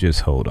 So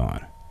just hold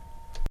on.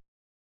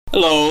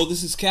 Hello,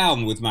 this is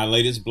Calvin with my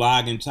latest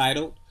blog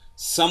entitled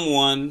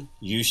Someone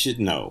You Should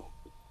Know.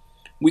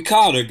 We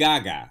called her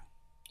Gaga.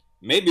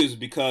 Maybe it was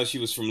because she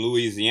was from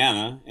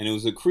Louisiana and it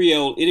was a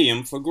Creole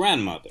idiom for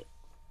grandmother.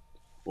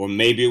 Or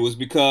maybe it was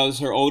because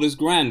her oldest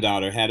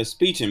granddaughter had a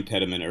speech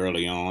impediment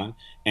early on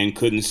and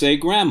couldn't say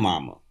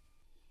grandmama.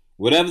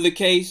 Whatever the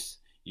case,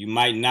 you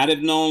might not have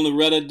known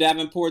Loretta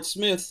Davenport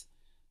Smith,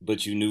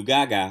 but you knew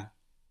Gaga.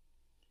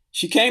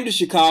 She came to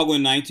Chicago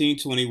in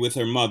 1920 with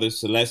her mother,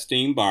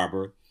 Celestine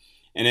Barber,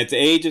 and at the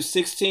age of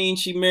 16,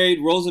 she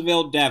married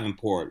Roosevelt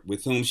Davenport,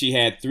 with whom she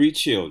had 3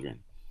 children,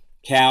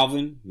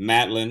 Calvin,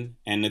 Madeline,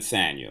 and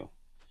Nathaniel.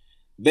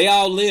 They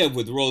all lived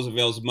with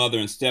Roosevelt's mother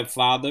and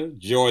stepfather,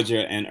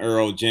 Georgia and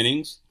Earl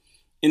Jennings,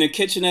 in a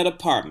kitchenette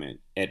apartment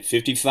at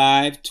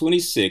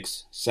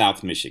 5526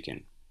 South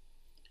Michigan.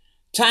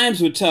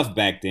 Times were tough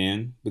back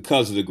then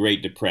because of the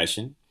Great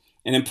Depression,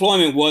 and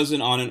employment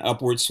wasn't on an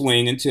upward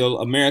swing until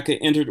America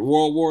entered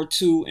World War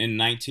II in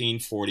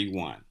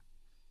 1941.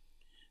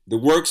 The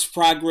Works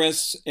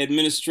Progress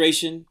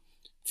Administration,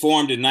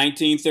 formed in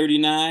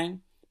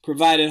 1939,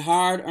 provided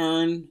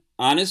hard-earned,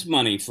 honest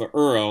money for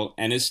Earl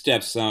and his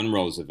stepson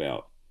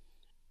Roosevelt.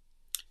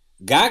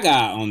 Gaga,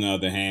 on the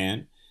other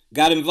hand,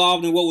 got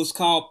involved in what was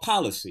called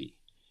policy.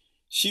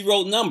 She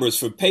wrote numbers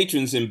for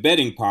patrons in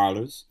betting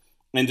parlors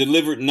and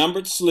delivered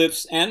numbered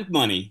slips and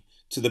money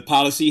to the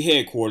policy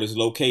headquarters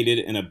located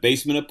in a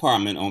basement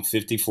apartment on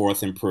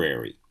 54th and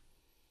Prairie.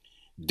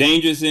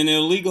 Dangerous and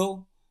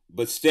illegal,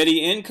 but steady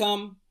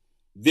income,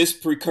 this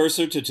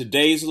precursor to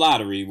today's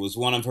lottery was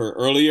one of her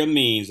earlier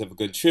means of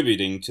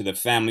contributing to the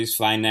family's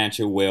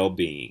financial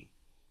well-being.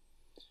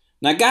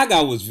 Now,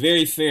 Gaga was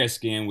very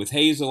fair-skinned with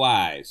hazel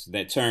eyes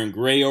that turned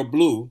gray or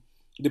blue,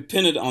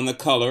 dependent on the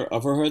color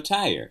of her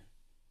attire.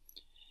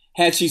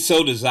 Had she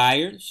so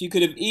desired, she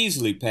could have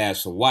easily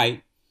passed for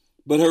white,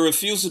 but her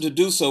refusal to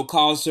do so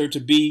caused her to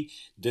be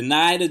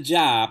denied a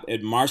job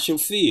at Marshall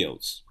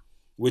Field's,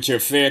 which her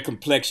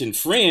fair-complexioned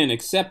friend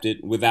accepted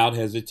without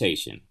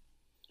hesitation.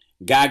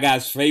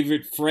 Gaga's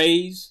favorite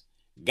phrase,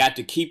 "got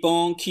to keep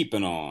on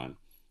keeping on,"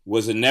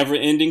 was a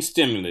never-ending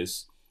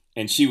stimulus,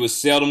 and she was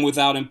seldom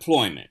without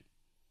employment.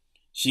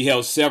 She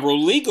held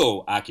several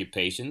legal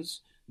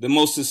occupations, the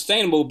most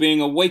sustainable being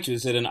a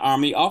waitress at an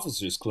Army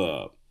officers'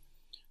 club.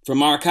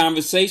 From our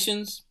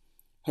conversations,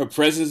 her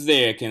presence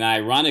there can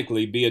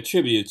ironically be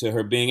attributed to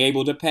her being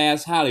able to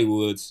pass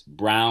Hollywood's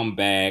brown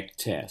bag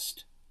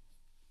test.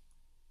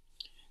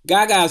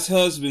 Gaga's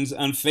husband's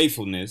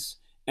unfaithfulness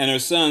and her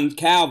son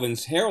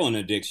Calvin's heroin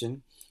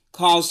addiction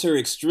caused her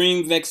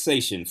extreme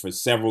vexation for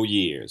several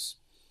years.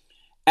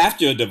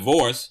 After a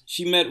divorce,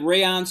 she met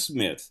Rayon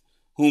Smith,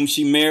 whom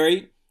she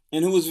married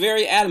and who was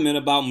very adamant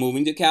about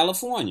moving to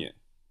California.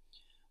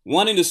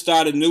 Wanting to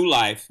start a new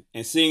life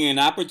and seeing an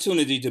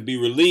opportunity to be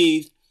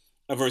relieved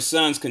of her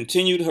son's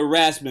continued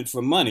harassment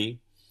for money,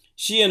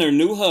 she and her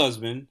new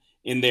husband,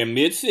 in their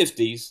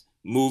mid-50s,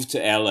 moved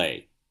to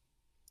L.A.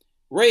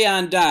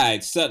 Rayon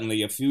died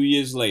suddenly a few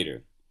years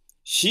later.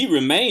 She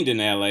remained in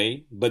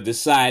L.A., but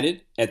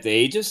decided, at the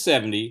age of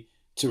 70,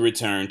 to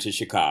return to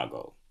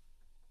Chicago.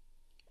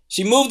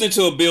 She moved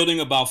into a building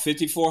about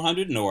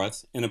 5400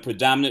 North in a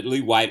predominantly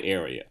white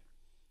area.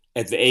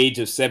 At the age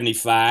of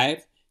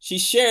 75, she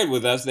shared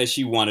with us that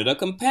she wanted a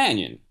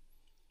companion.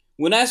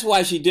 When asked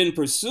why she didn't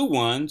pursue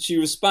one, she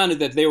responded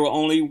that there were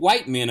only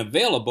white men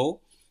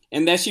available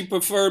and that she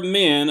preferred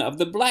men of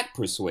the black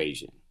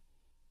persuasion.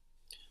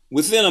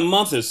 Within a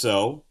month or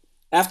so,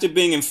 after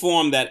being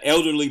informed that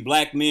elderly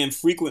black men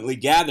frequently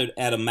gathered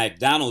at a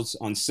McDonald's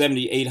on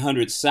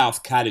 7800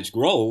 South Cottage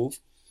Grove,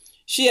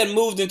 she had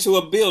moved into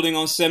a building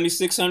on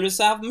 7600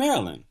 South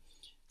Maryland,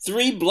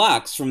 3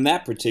 blocks from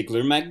that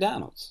particular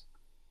McDonald's.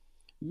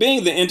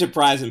 Being the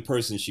enterprising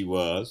person she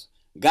was,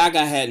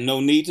 Gaga had no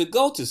need to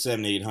go to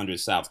 7800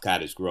 South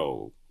Cottage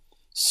Grove.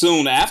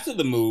 Soon after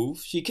the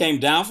move, she came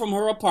down from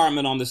her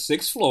apartment on the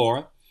 6th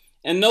floor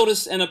and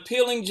noticed an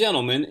appealing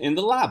gentleman in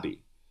the lobby.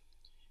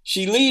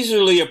 She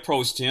leisurely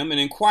approached him and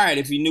inquired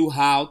if he knew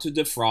how to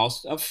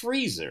defrost a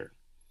freezer.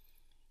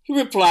 He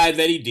replied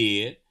that he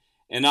did,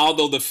 and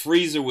although the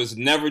freezer was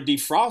never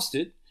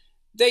defrosted,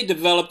 they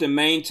developed and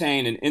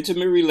maintained an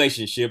intimate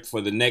relationship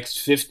for the next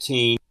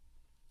 15 years.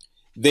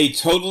 They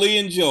totally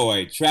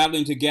enjoyed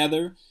traveling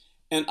together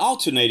and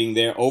alternating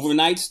their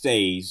overnight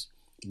stays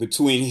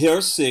between her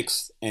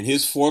 6th and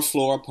his 4th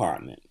floor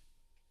apartment.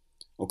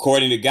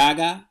 According to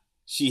Gaga,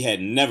 she had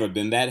never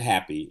been that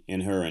happy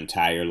in her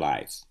entire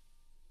life.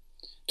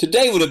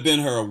 Today would have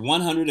been her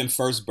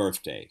 101st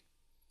birthday.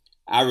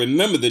 I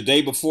remember the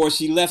day before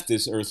she left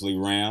this earthly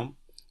realm,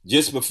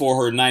 just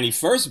before her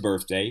 91st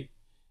birthday,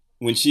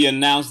 when she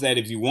announced that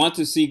if you want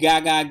to see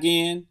Gaga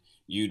again,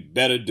 you'd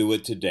better do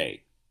it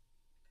today.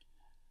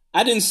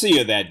 I didn't see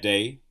her that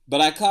day,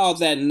 but I called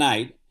that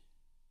night.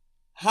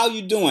 "How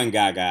you doing,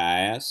 Gaga?" I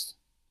asked.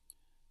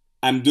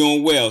 "I'm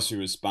doing well," she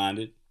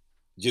responded.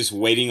 just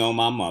waiting on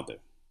my mother.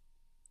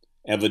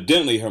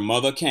 Evidently, her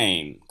mother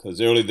came,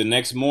 because early the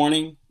next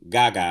morning,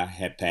 Gaga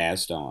had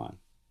passed on.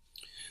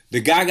 The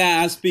Gaga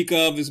I speak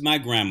of is my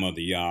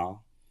grandmother,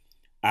 y'all.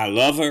 I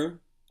love her,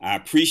 I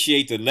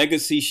appreciate the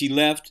legacy she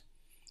left,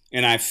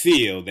 and I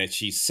feel that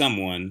she's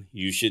someone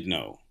you should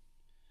know.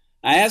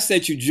 I ask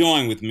that you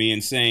join with me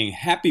in saying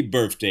happy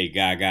birthday,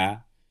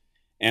 Gaga,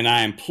 and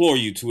I implore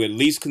you to at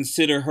least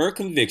consider her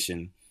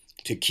conviction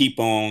to keep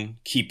on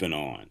keeping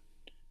on,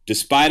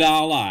 despite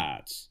all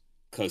odds,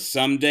 because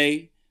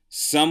someday,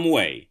 some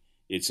way,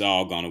 it's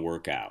all going to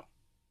work out.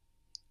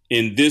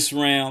 In this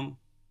realm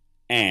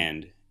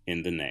and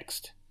in the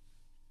next.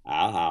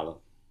 I'll holler.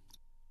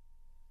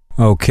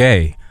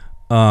 Okay.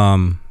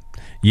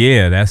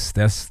 Yeah,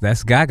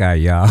 that's Gaga,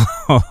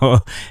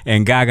 y'all.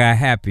 And Gaga,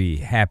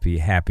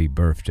 happy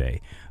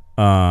birthday.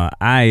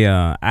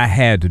 I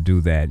had to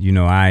do that. You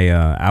know,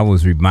 I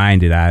was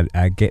reminded. I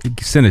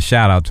sent a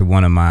shout out to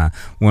one of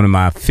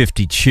my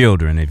 50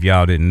 children. If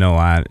y'all didn't know,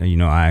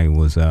 I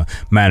was a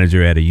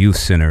manager at a youth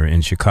center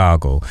in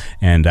Chicago,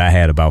 and I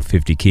had about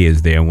 50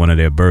 kids there. And one of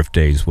their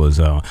birthdays was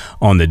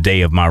on the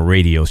day of my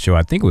radio show.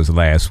 I think it was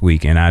last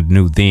week, and I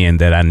knew then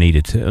that I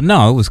needed to.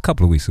 No, it was a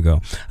couple of weeks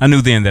ago. I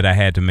knew then that I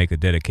had to make a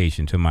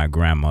dedication to my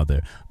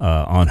grandmother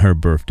on her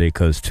birthday,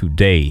 because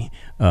today,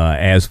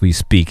 as we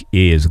speak,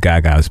 is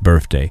Gaga's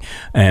birthday.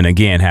 And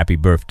again, happy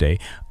birthday.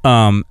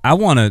 I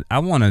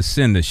wanna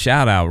send a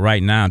shout out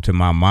right now to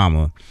my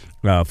mama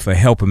for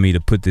helping me to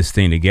put this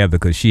thing together,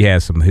 because she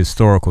has some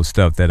historical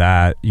stuff that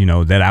I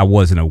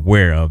wasn't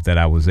aware of that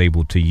I was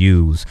able to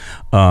use.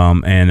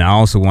 And I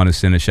also want to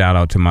send a shout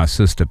out to my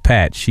sister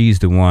Pat. She's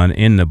the one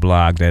in the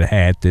blog that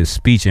had this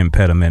speech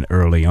impediment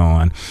early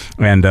on,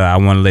 and I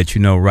want to let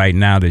you know right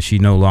now that she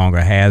no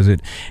longer has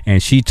it,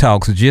 and she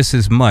talks just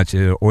as much,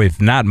 or if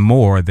not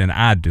more, than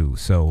I do.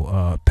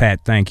 So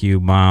Pat, thank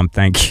you. Mom,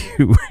 thank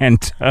you. And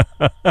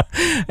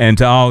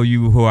to all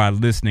you who are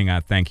listening, I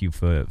thank you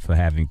for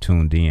having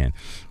tuned in.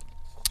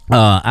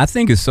 I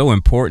think it's so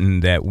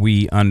important that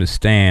we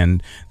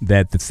understand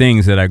that the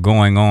things that are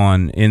going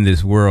on in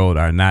this world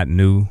are not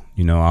new.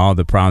 You know, all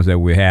the problems that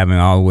we're having,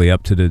 all the way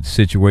up to the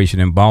situation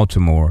in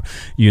Baltimore,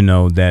 you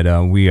know, that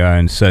we are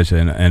in such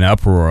an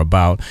uproar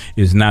about,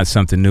 is not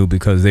something new,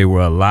 because there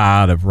were a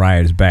lot of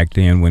riots back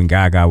then when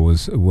Gaga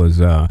was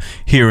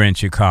here in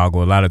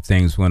Chicago. A lot of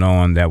things went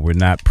on that were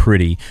not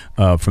pretty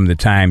from the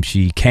time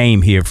she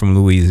came here from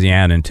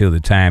Louisiana until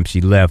the time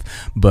she left.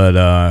 But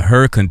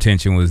her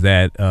contention was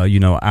that,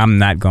 I'm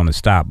not going to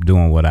stop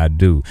doing what I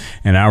do.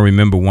 And I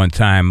remember one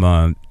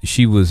time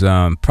she was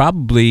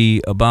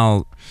probably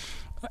about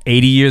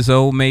 80 years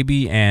old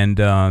maybe, and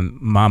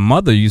my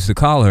mother used to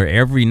call her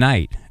every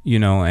night,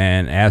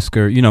 and ask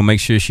her, make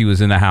sure she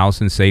was in the house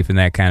and safe and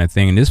that kind of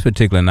thing. And this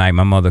particular night,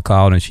 my mother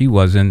called and she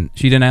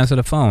didn't answer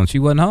the phone. She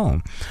wasn't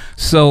home.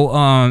 So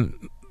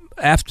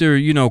after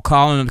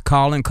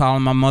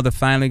calling, my mother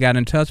finally got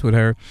in touch with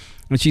her,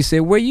 and she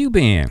said, "Where you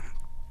been?"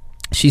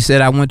 She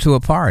said, "I went to a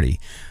party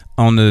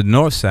on the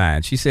north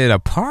side." She said, "A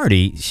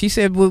party?" She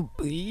said, "Well,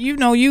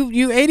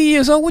 you 80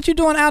 years old. What you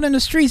doing out in the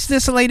streets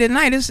this late at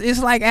night?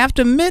 It's like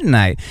after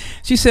midnight."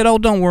 She said, "Oh,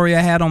 don't worry.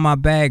 I had on my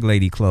bag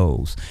lady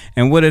clothes."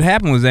 And what had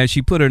happened was that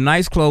she put her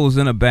nice clothes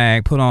in a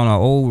bag, put on an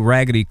old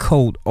raggedy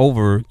coat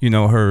over,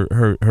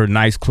 her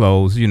nice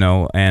clothes,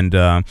 and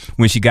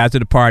when she got to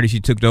the party, she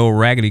took the old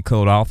raggedy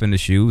coat off and the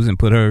shoes and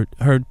put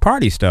her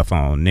party stuff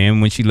on. And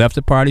then when she left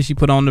the party, she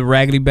put on the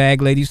raggedy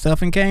bag lady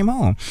stuff and came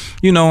home.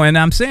 And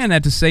I'm saying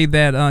that to say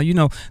that,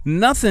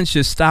 nothing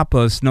should stop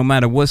us no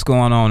matter what's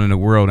going on in the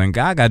world. And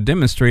Gaga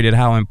demonstrated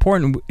how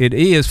important it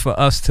is for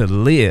us to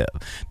live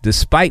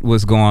despite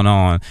what's going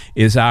on.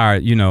 Is our,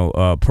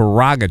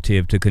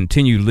 prerogative to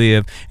continue to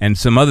live. And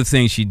some other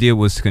things she did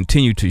was to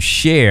continue to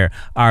share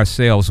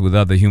ourselves with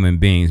other human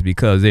beings,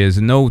 because there's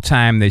no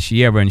time that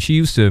she ever, and she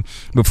used to,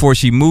 before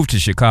she moved to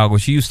Chicago,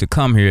 she used to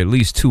come here at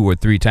least 2 or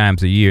 3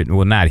 times a year.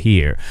 Well, not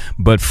here,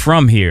 but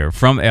from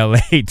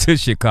LA to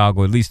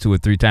Chicago, at least 2 or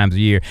 3 times a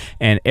year.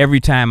 And every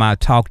time I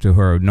talked to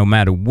her, no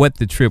matter what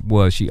the trip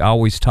was, she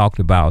always talked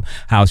about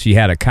how she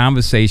had a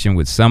conversation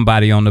with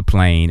somebody on the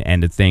plane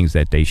and the things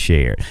that they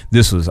shared.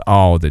 This was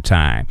all the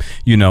time,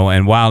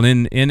 and while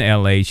in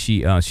LA,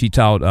 she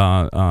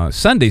taught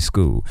Sunday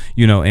school,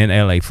 in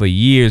LA for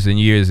years and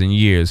years and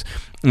years.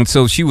 And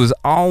so she was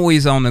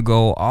always on the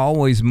go,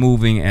 always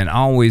moving, and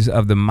always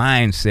of the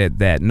mindset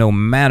that no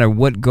matter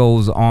what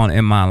goes on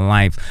in my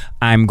life,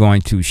 I'm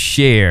going to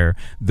share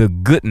the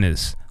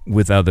goodness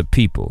with other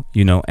people,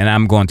 and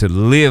I'm going to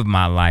live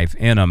my life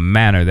in a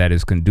manner that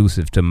is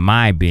conducive to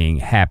my being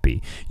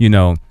happy,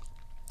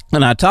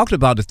 And I talked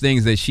about the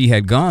things that she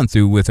had gone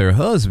through with her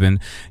husband,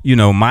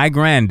 my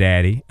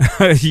granddaddy,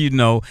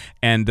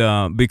 and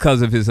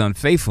because of his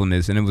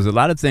unfaithfulness. And it was a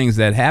lot of things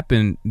that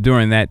happened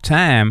during that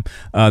time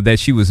that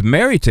she was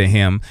married to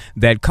him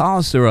that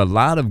caused her a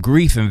lot of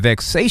grief and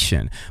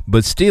vexation.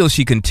 But still,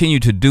 she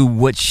continued to do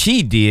what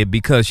she did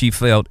because she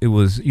felt it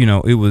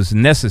was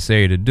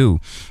necessary to do.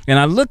 And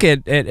I look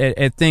at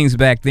things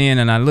back then,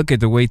 and I look at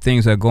the way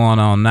things are going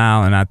on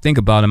now, and I think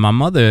about it. My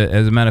mother,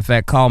 as a matter of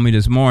fact, called me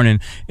this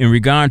morning in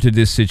regard to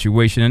this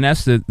situation, and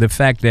that's the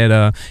fact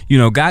that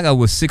Gaga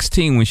was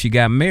 16 when she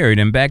got married,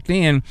 and back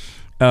then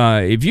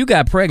if you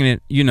got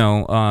pregnant,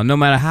 no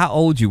matter how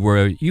old you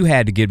were, you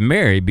had to get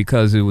married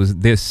because it was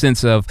this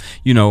sense of,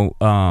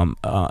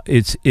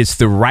 it's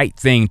the right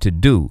thing to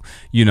do,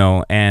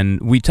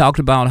 and we talked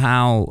about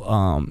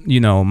how,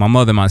 my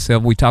mother and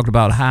myself, we talked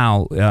about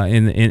how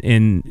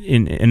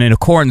in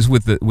accordance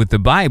with the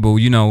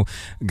Bible,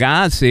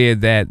 God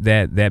said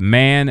that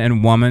man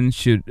and woman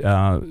should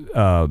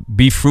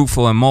be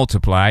fruitful and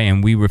multiply,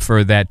 and we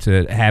refer that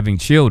to having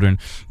children,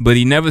 but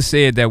he never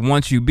said that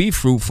once you be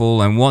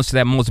fruitful and once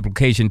that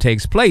multiplication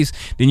takes place,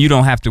 then you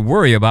don't have to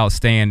worry about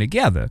staying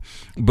together.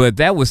 But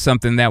that was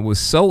something that was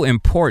so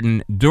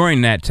important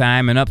during that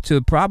time, and up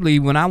to probably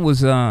when I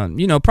was,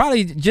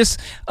 probably just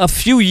a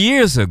few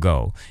years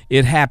ago,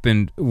 it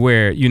happened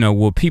where,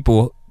 where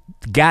people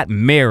got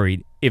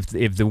married. If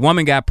the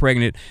woman got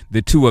pregnant,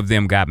 the two of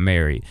them got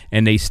married,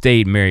 and they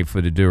stayed married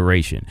for the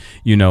duration,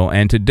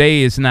 and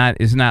today it's not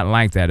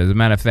like that. As a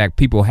matter of fact,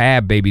 people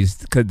have babies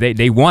because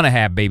they want to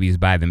have babies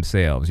by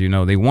themselves,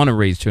 they want to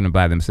raise children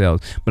by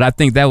themselves. But I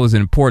think that was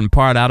an important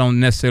part. I don't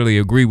necessarily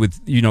agree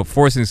with,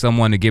 forcing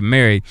someone to get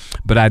married,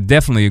 but I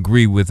definitely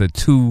agree with a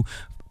two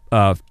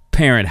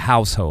parent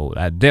household.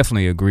 I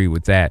definitely agree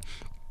with that.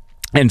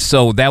 And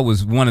so that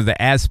was one of the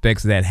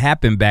aspects that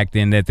happened back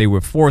then that they were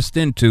forced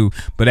into.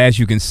 But as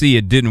you can see,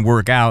 it didn't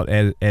work out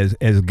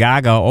as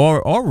Gaga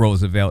or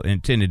Roosevelt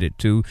intended it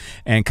to.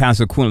 And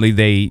consequently,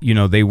 they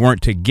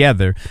weren't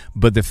together.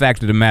 But the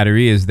fact of the matter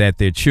is that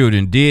their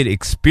children did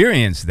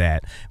experience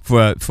that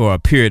for a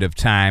period of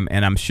time.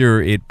 And I'm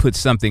sure it put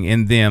something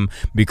in them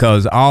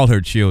because all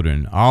her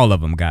children, all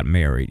of them got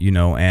married,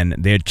 and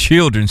their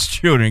children's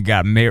children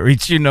got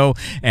married,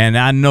 and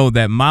I know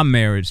that my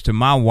marriage to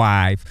my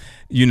wife,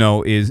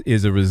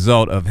 is a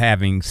result of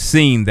having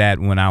seen that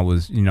when I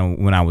was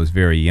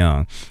very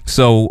young.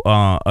 So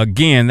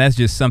again, that's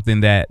just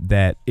something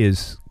that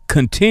is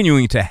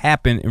continuing to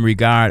happen in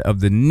regard of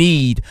the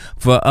need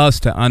for us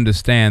to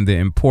understand the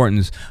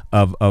importance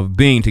of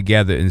being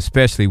together, and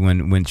especially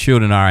when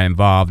children are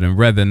involved, and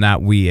whether or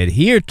not we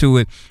adhere to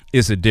it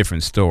is a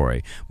different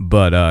story.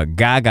 But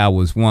Gaga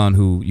was one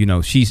who,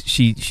 she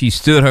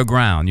stood her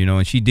ground,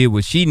 and she did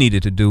what she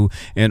needed to do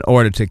in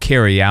order to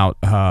carry out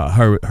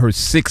her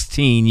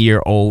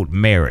 16-year-old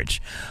marriage.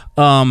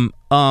 And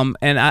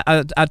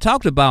I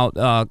talked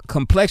about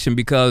complexion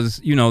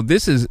because,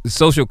 this is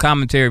social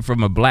commentary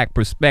from a black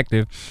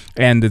perspective.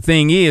 And the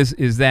thing is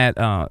that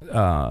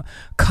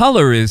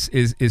color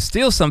is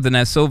still something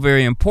that's so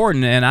very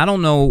important. And I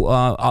don't know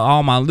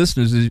all my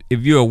listeners if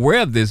you're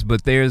aware of this,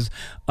 but there's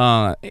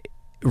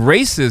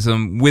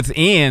racism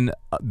within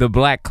the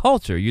black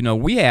culture.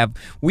 We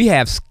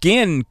have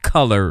skin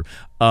color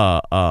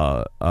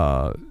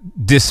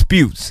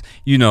disputes,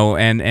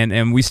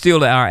 and we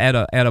still are at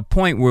a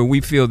point where we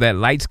feel that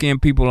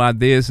light-skinned people are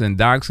this and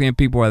dark-skinned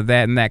people are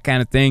that and that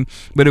kind of thing.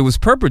 But it was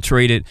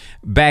perpetrated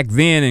back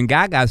then in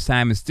Gaga's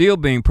time and still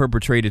being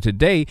perpetrated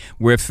today,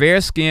 where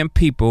fair-skinned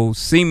people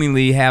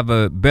seemingly have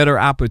a better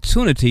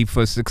opportunity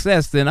for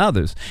success than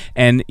others.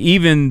 And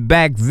even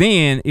back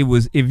then, it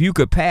was, if you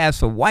could pass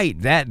for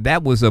white,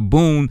 that was a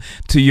boon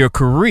to your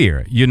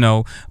career,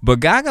 But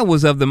Gaga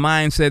was of the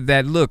mindset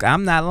that, look,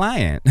 I'm not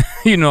lying.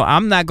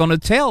 I'm not going to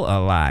tell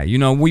a lie.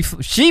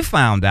 She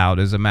found out,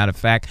 as a matter of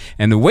fact,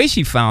 and the way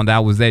she found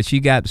out was that she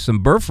got some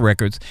birth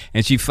records,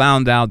 and she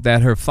found out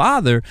that her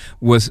father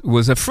was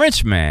a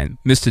Frenchman,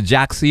 Mr.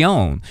 Jacques.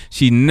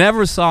 She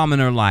never saw him in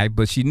her life,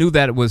 but she knew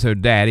that it was her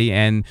daddy,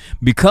 and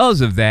because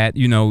of that,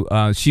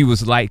 she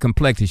was light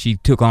complected. She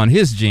took on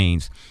his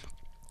genes.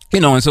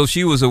 And so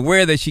she was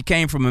aware that she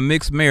came from a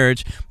mixed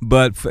marriage,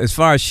 but as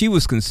far as she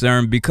was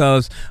concerned,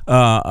 because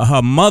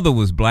her mother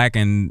was black,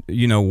 and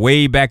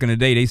way back in the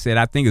day, they said,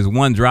 I think it's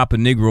one drop of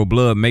Negro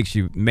blood makes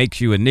you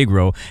a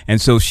Negro, and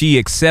so she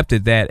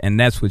accepted that, and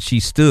that's what she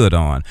stood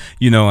on.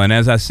 And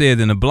as I said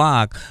in the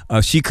blog,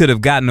 she could have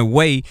gotten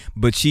away,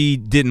 but she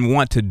didn't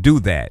want to do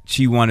that.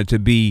 She wanted to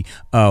be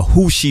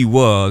who she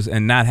was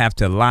and not have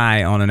to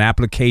lie on an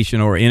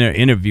application or in an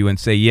interview and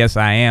say, yes,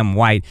 I am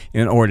white,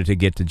 in order to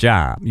get the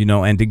job.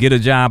 And to get a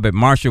job at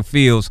Marshall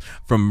Fields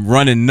from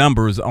running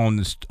numbers on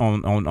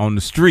the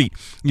street,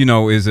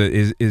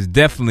 is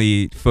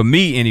definitely, for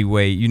me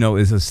anyway,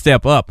 is a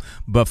step up.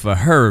 But for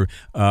her,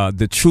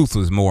 the truth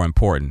was more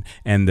important,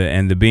 and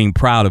the being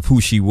proud of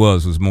who she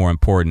was more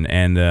important.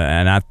 And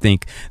I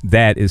think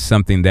that is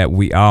something that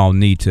we all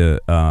need to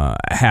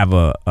have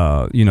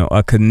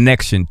a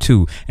connection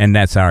to, and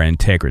that's our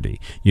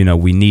integrity.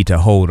 We need to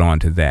hold on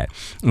to that.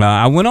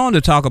 I went on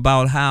to talk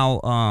about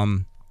how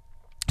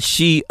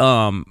she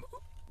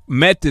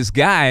met this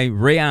guy,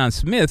 Rayon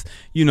Smith,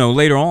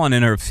 later on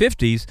in her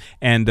 50s.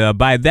 And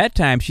by that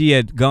time, she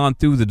had gone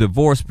through the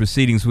divorce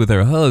proceedings with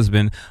her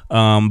husband.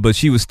 But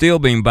she was still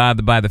being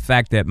bothered by the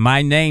fact that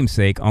my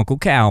namesake, Uncle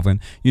Calvin,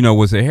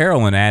 was a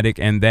heroin addict,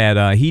 and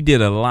that he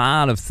did a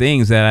lot of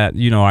things that,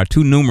 are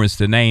too numerous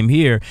to name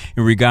here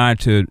in regard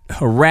to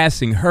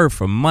harassing her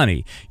for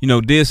money.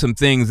 Did some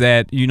things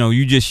that,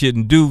 you just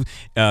shouldn't do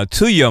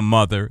to your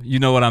mother, you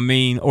know what I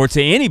mean? Or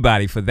to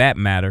anybody for that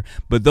matter.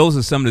 But those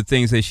are some of the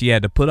things that she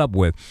had to put up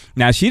with.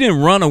 Now, she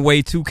didn't run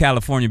away to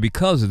California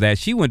because of that.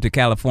 She went to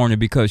California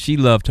because she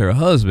loved her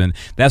husband.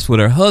 That's what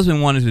her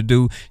husband wanted to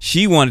do.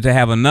 She wanted to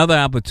have another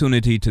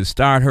opportunity to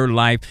start her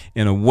life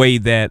in a way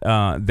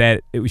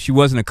that she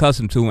wasn't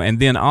accustomed to. And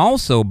then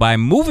also, by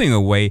moving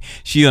away,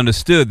 she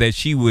understood that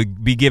she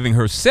would be giving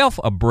herself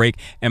a break,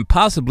 and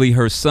possibly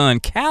her son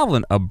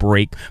Calvin a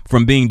break,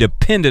 from being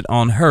dependent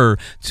on her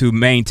to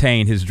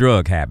maintain his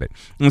drug habit.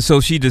 And so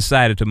she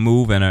decided to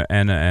move,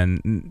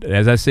 and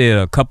as I said,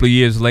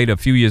 a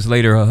few years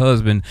later, her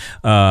husband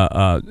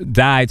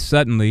died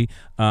suddenly.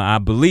 I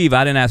believe,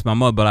 I didn't ask my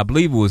mother, but I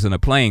believe it was in a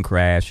plane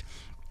crash.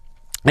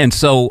 And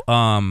so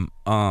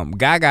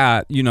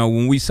Gaga,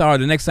 when we saw her,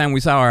 the next time we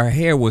saw her,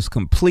 hair was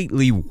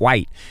completely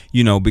white,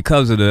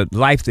 because of the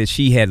life that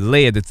she had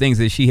led, the things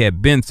that she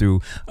had been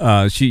through.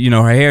 She,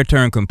 her hair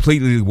turned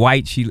completely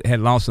white. She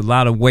had lost a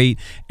lot of weight,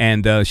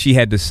 and she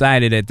had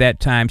decided at that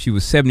time, she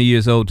was 70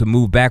 years old, to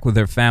move back with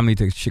her family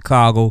to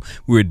Chicago.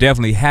 We were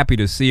definitely happy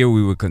to see her.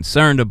 We were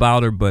concerned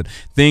about her, but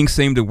things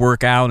seemed to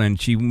work out, and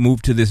she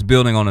moved to this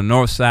building on the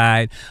north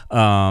side,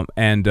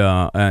 and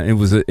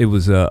it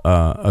was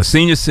a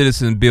senior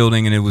citizen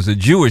building, and it was a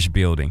Jewish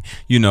building,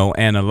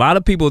 and a lot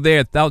of people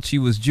there thought she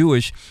was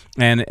Jewish,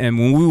 and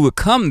when we would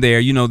come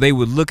there, they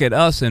would look at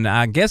us, and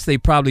I guess they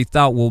probably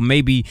thought, well,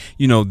 maybe,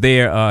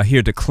 they're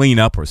here to clean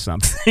up or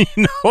something.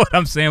 You know what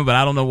I'm saying? But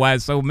I don't know why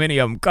so many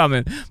of them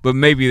coming, but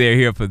maybe they're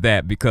here for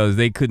that, because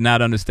they could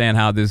not understand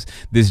how this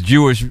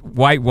Jewish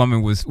white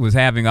woman was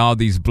having all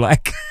these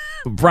black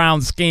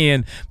brown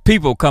skinned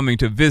people coming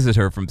to visit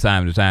her from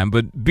time to time.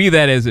 But be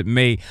that as it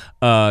may,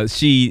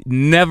 she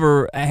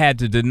never had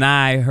to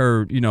deny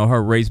her,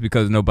 her race,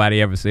 because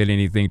nobody ever said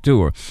anything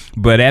to her.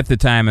 But at the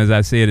time, as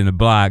I said in the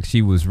blog,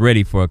 she was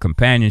ready for a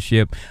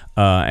companionship.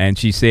 And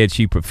she said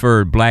she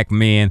preferred black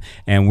men,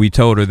 and we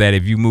told her that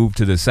if you move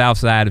to the south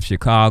side of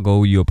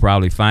Chicago, you'll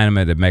probably find them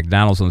at the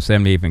McDonald's on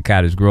 78th and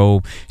Cottage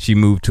Grove. She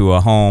moved to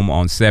a home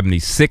on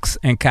 76th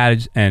and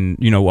Cottage, and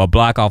a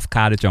block off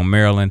Cottage on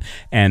Maryland,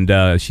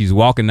 and she's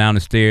walking down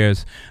the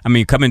stairs,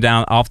 coming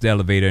down off the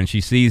elevator, and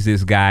she sees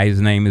this guy. His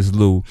name is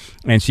Lou,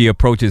 and she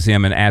approaches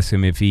him and asks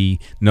him if he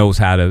knows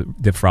how to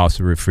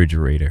defrost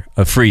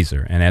a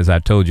freezer. And as I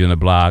told you in the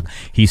blog,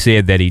 he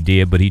said that he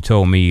did, but he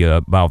told me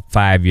about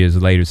 5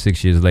 years later, 6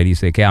 years later, he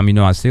said, Cal,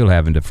 I still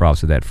haven't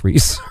defrosted that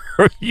freezer.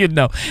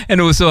 And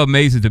it was so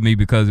amazing to me,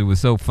 because it was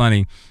so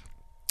funny.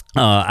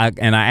 I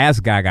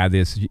asked Gaga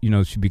this,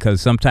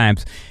 because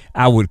sometimes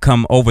I would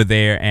come over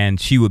there and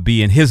she would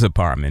be in his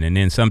apartment, and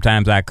then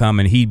sometimes I come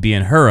and he'd be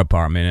in her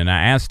apartment. And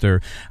I asked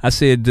her, I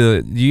said,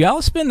 do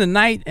y'all spend the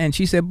night? And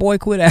she said, boy,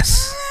 quit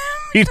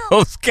asking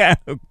those kind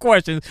of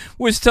questions,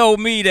 which told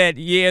me that,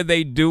 yeah,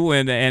 they do.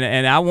 And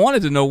I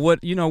wanted to know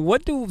what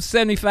do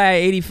 75,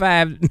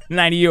 85,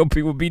 90-year-old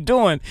people be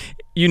doing,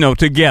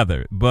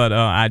 together. But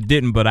I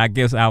didn't, but I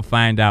guess I'll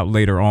find out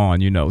later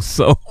on,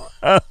 so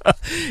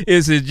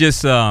it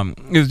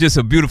was just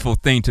a beautiful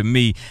thing to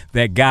me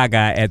that Gaga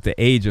at the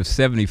age of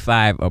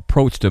 75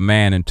 approached a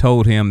man and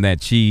told him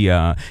that she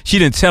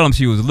didn't tell him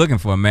she was looking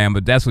for a man,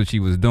 but that's what she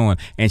was doing,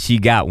 and she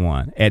got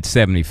one at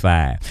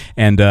 75.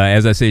 And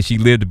as I said, she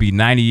lived to be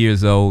 90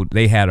 years old.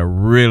 They had a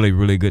really,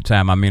 really good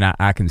time.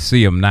 I can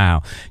see them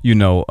now,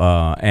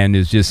 and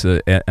it's just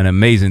an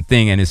amazing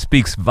thing, and it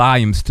speaks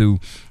volumes to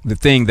the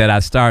thing that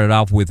I started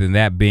off with, and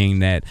that being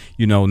that,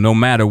 no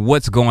matter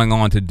what's going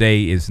on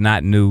today, it's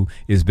not new.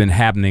 It's been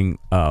happening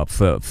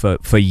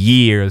for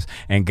years,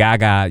 and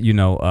Gaga,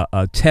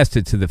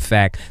 attested to the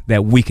fact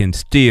that we can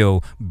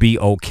still be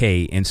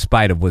okay in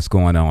spite of what's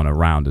going on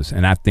around us.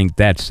 And I think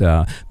that's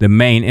the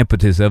main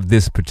impetus of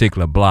this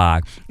particular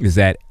blog, is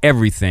that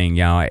everything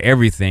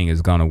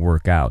is going to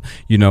work out.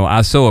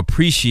 I so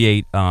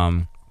appreciate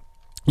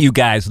you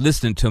guys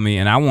listening to me,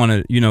 and I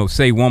want to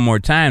say one more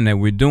time that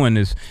we're doing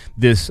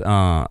this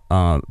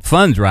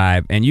fund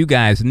drive, and you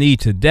guys need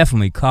to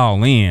definitely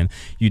call in.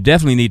 You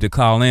definitely need to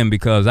call in,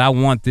 because I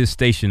want this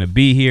station to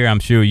be here.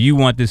 I'm sure you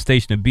want this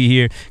station to be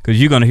here, because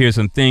you're going to hear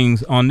some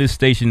things on this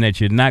station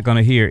that you're not going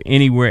to hear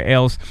anywhere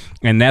else.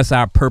 And that's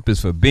our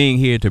purpose for being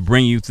here, to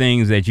bring you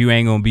things that you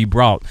ain't going to be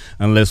brought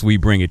unless we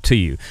bring it to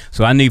you.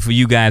 So I need for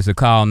you guys to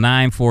call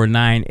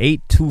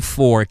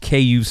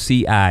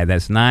 949-824-KUCI.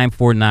 That's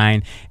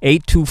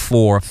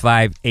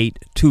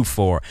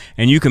 949-824-5824.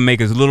 And you can make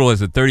as little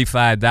as a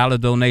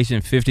 $35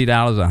 donation, $50,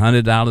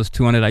 $100,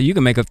 $200. You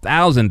can make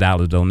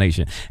 $1,000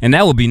 donation. And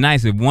that would be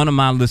nice if one of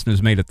my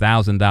listeners made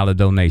 $1,000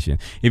 donation.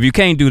 If you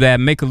can't do that,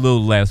 make a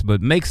little less,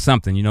 but make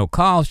something. You know,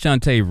 call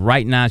Shantae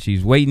right now.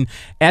 She's waiting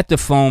at the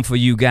phone for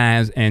you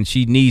guys, and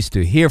she needs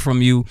to hear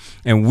from you,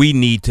 and we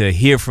need to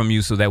hear from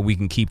you so that we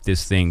can keep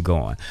this thing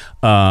going.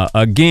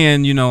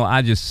 Again, you know,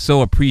 I just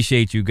so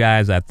appreciate you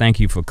guys. I thank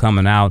you for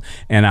coming out,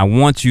 and I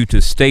want you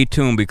to stay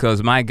tuned,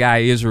 because my guy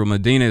Israel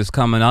Medina is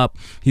coming up.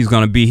 He's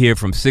going to be here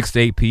from 6 to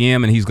 8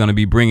 p.m., and he's going to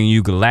be bringing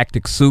you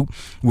Galactic Soup,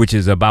 which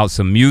is about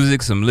some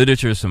music, some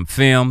literature, some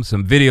film,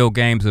 some video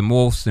games, and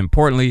most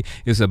importantly,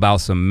 it's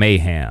about some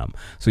mayhem.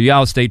 So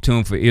y'all stay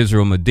tuned for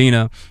Israel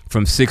Medina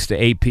from 6 to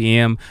 8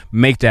 p.m.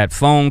 Make that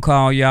phone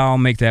call, y'all.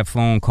 Make that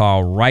phone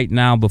call right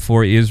now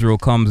before Israel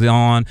comes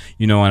on,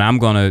 you know, and I'm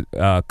going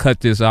to cut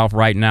this off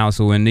right now.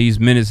 So in these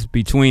minutes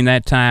between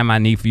that time, I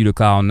need for you to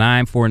call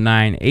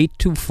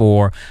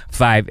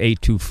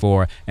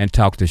 949-824-5824 and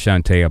talk to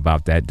Shantae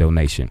about that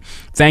donation.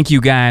 Thank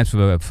you guys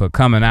for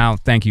coming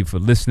out. Thank you for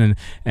listening.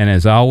 And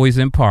as always,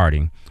 in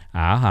parting,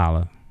 I'll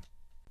holler.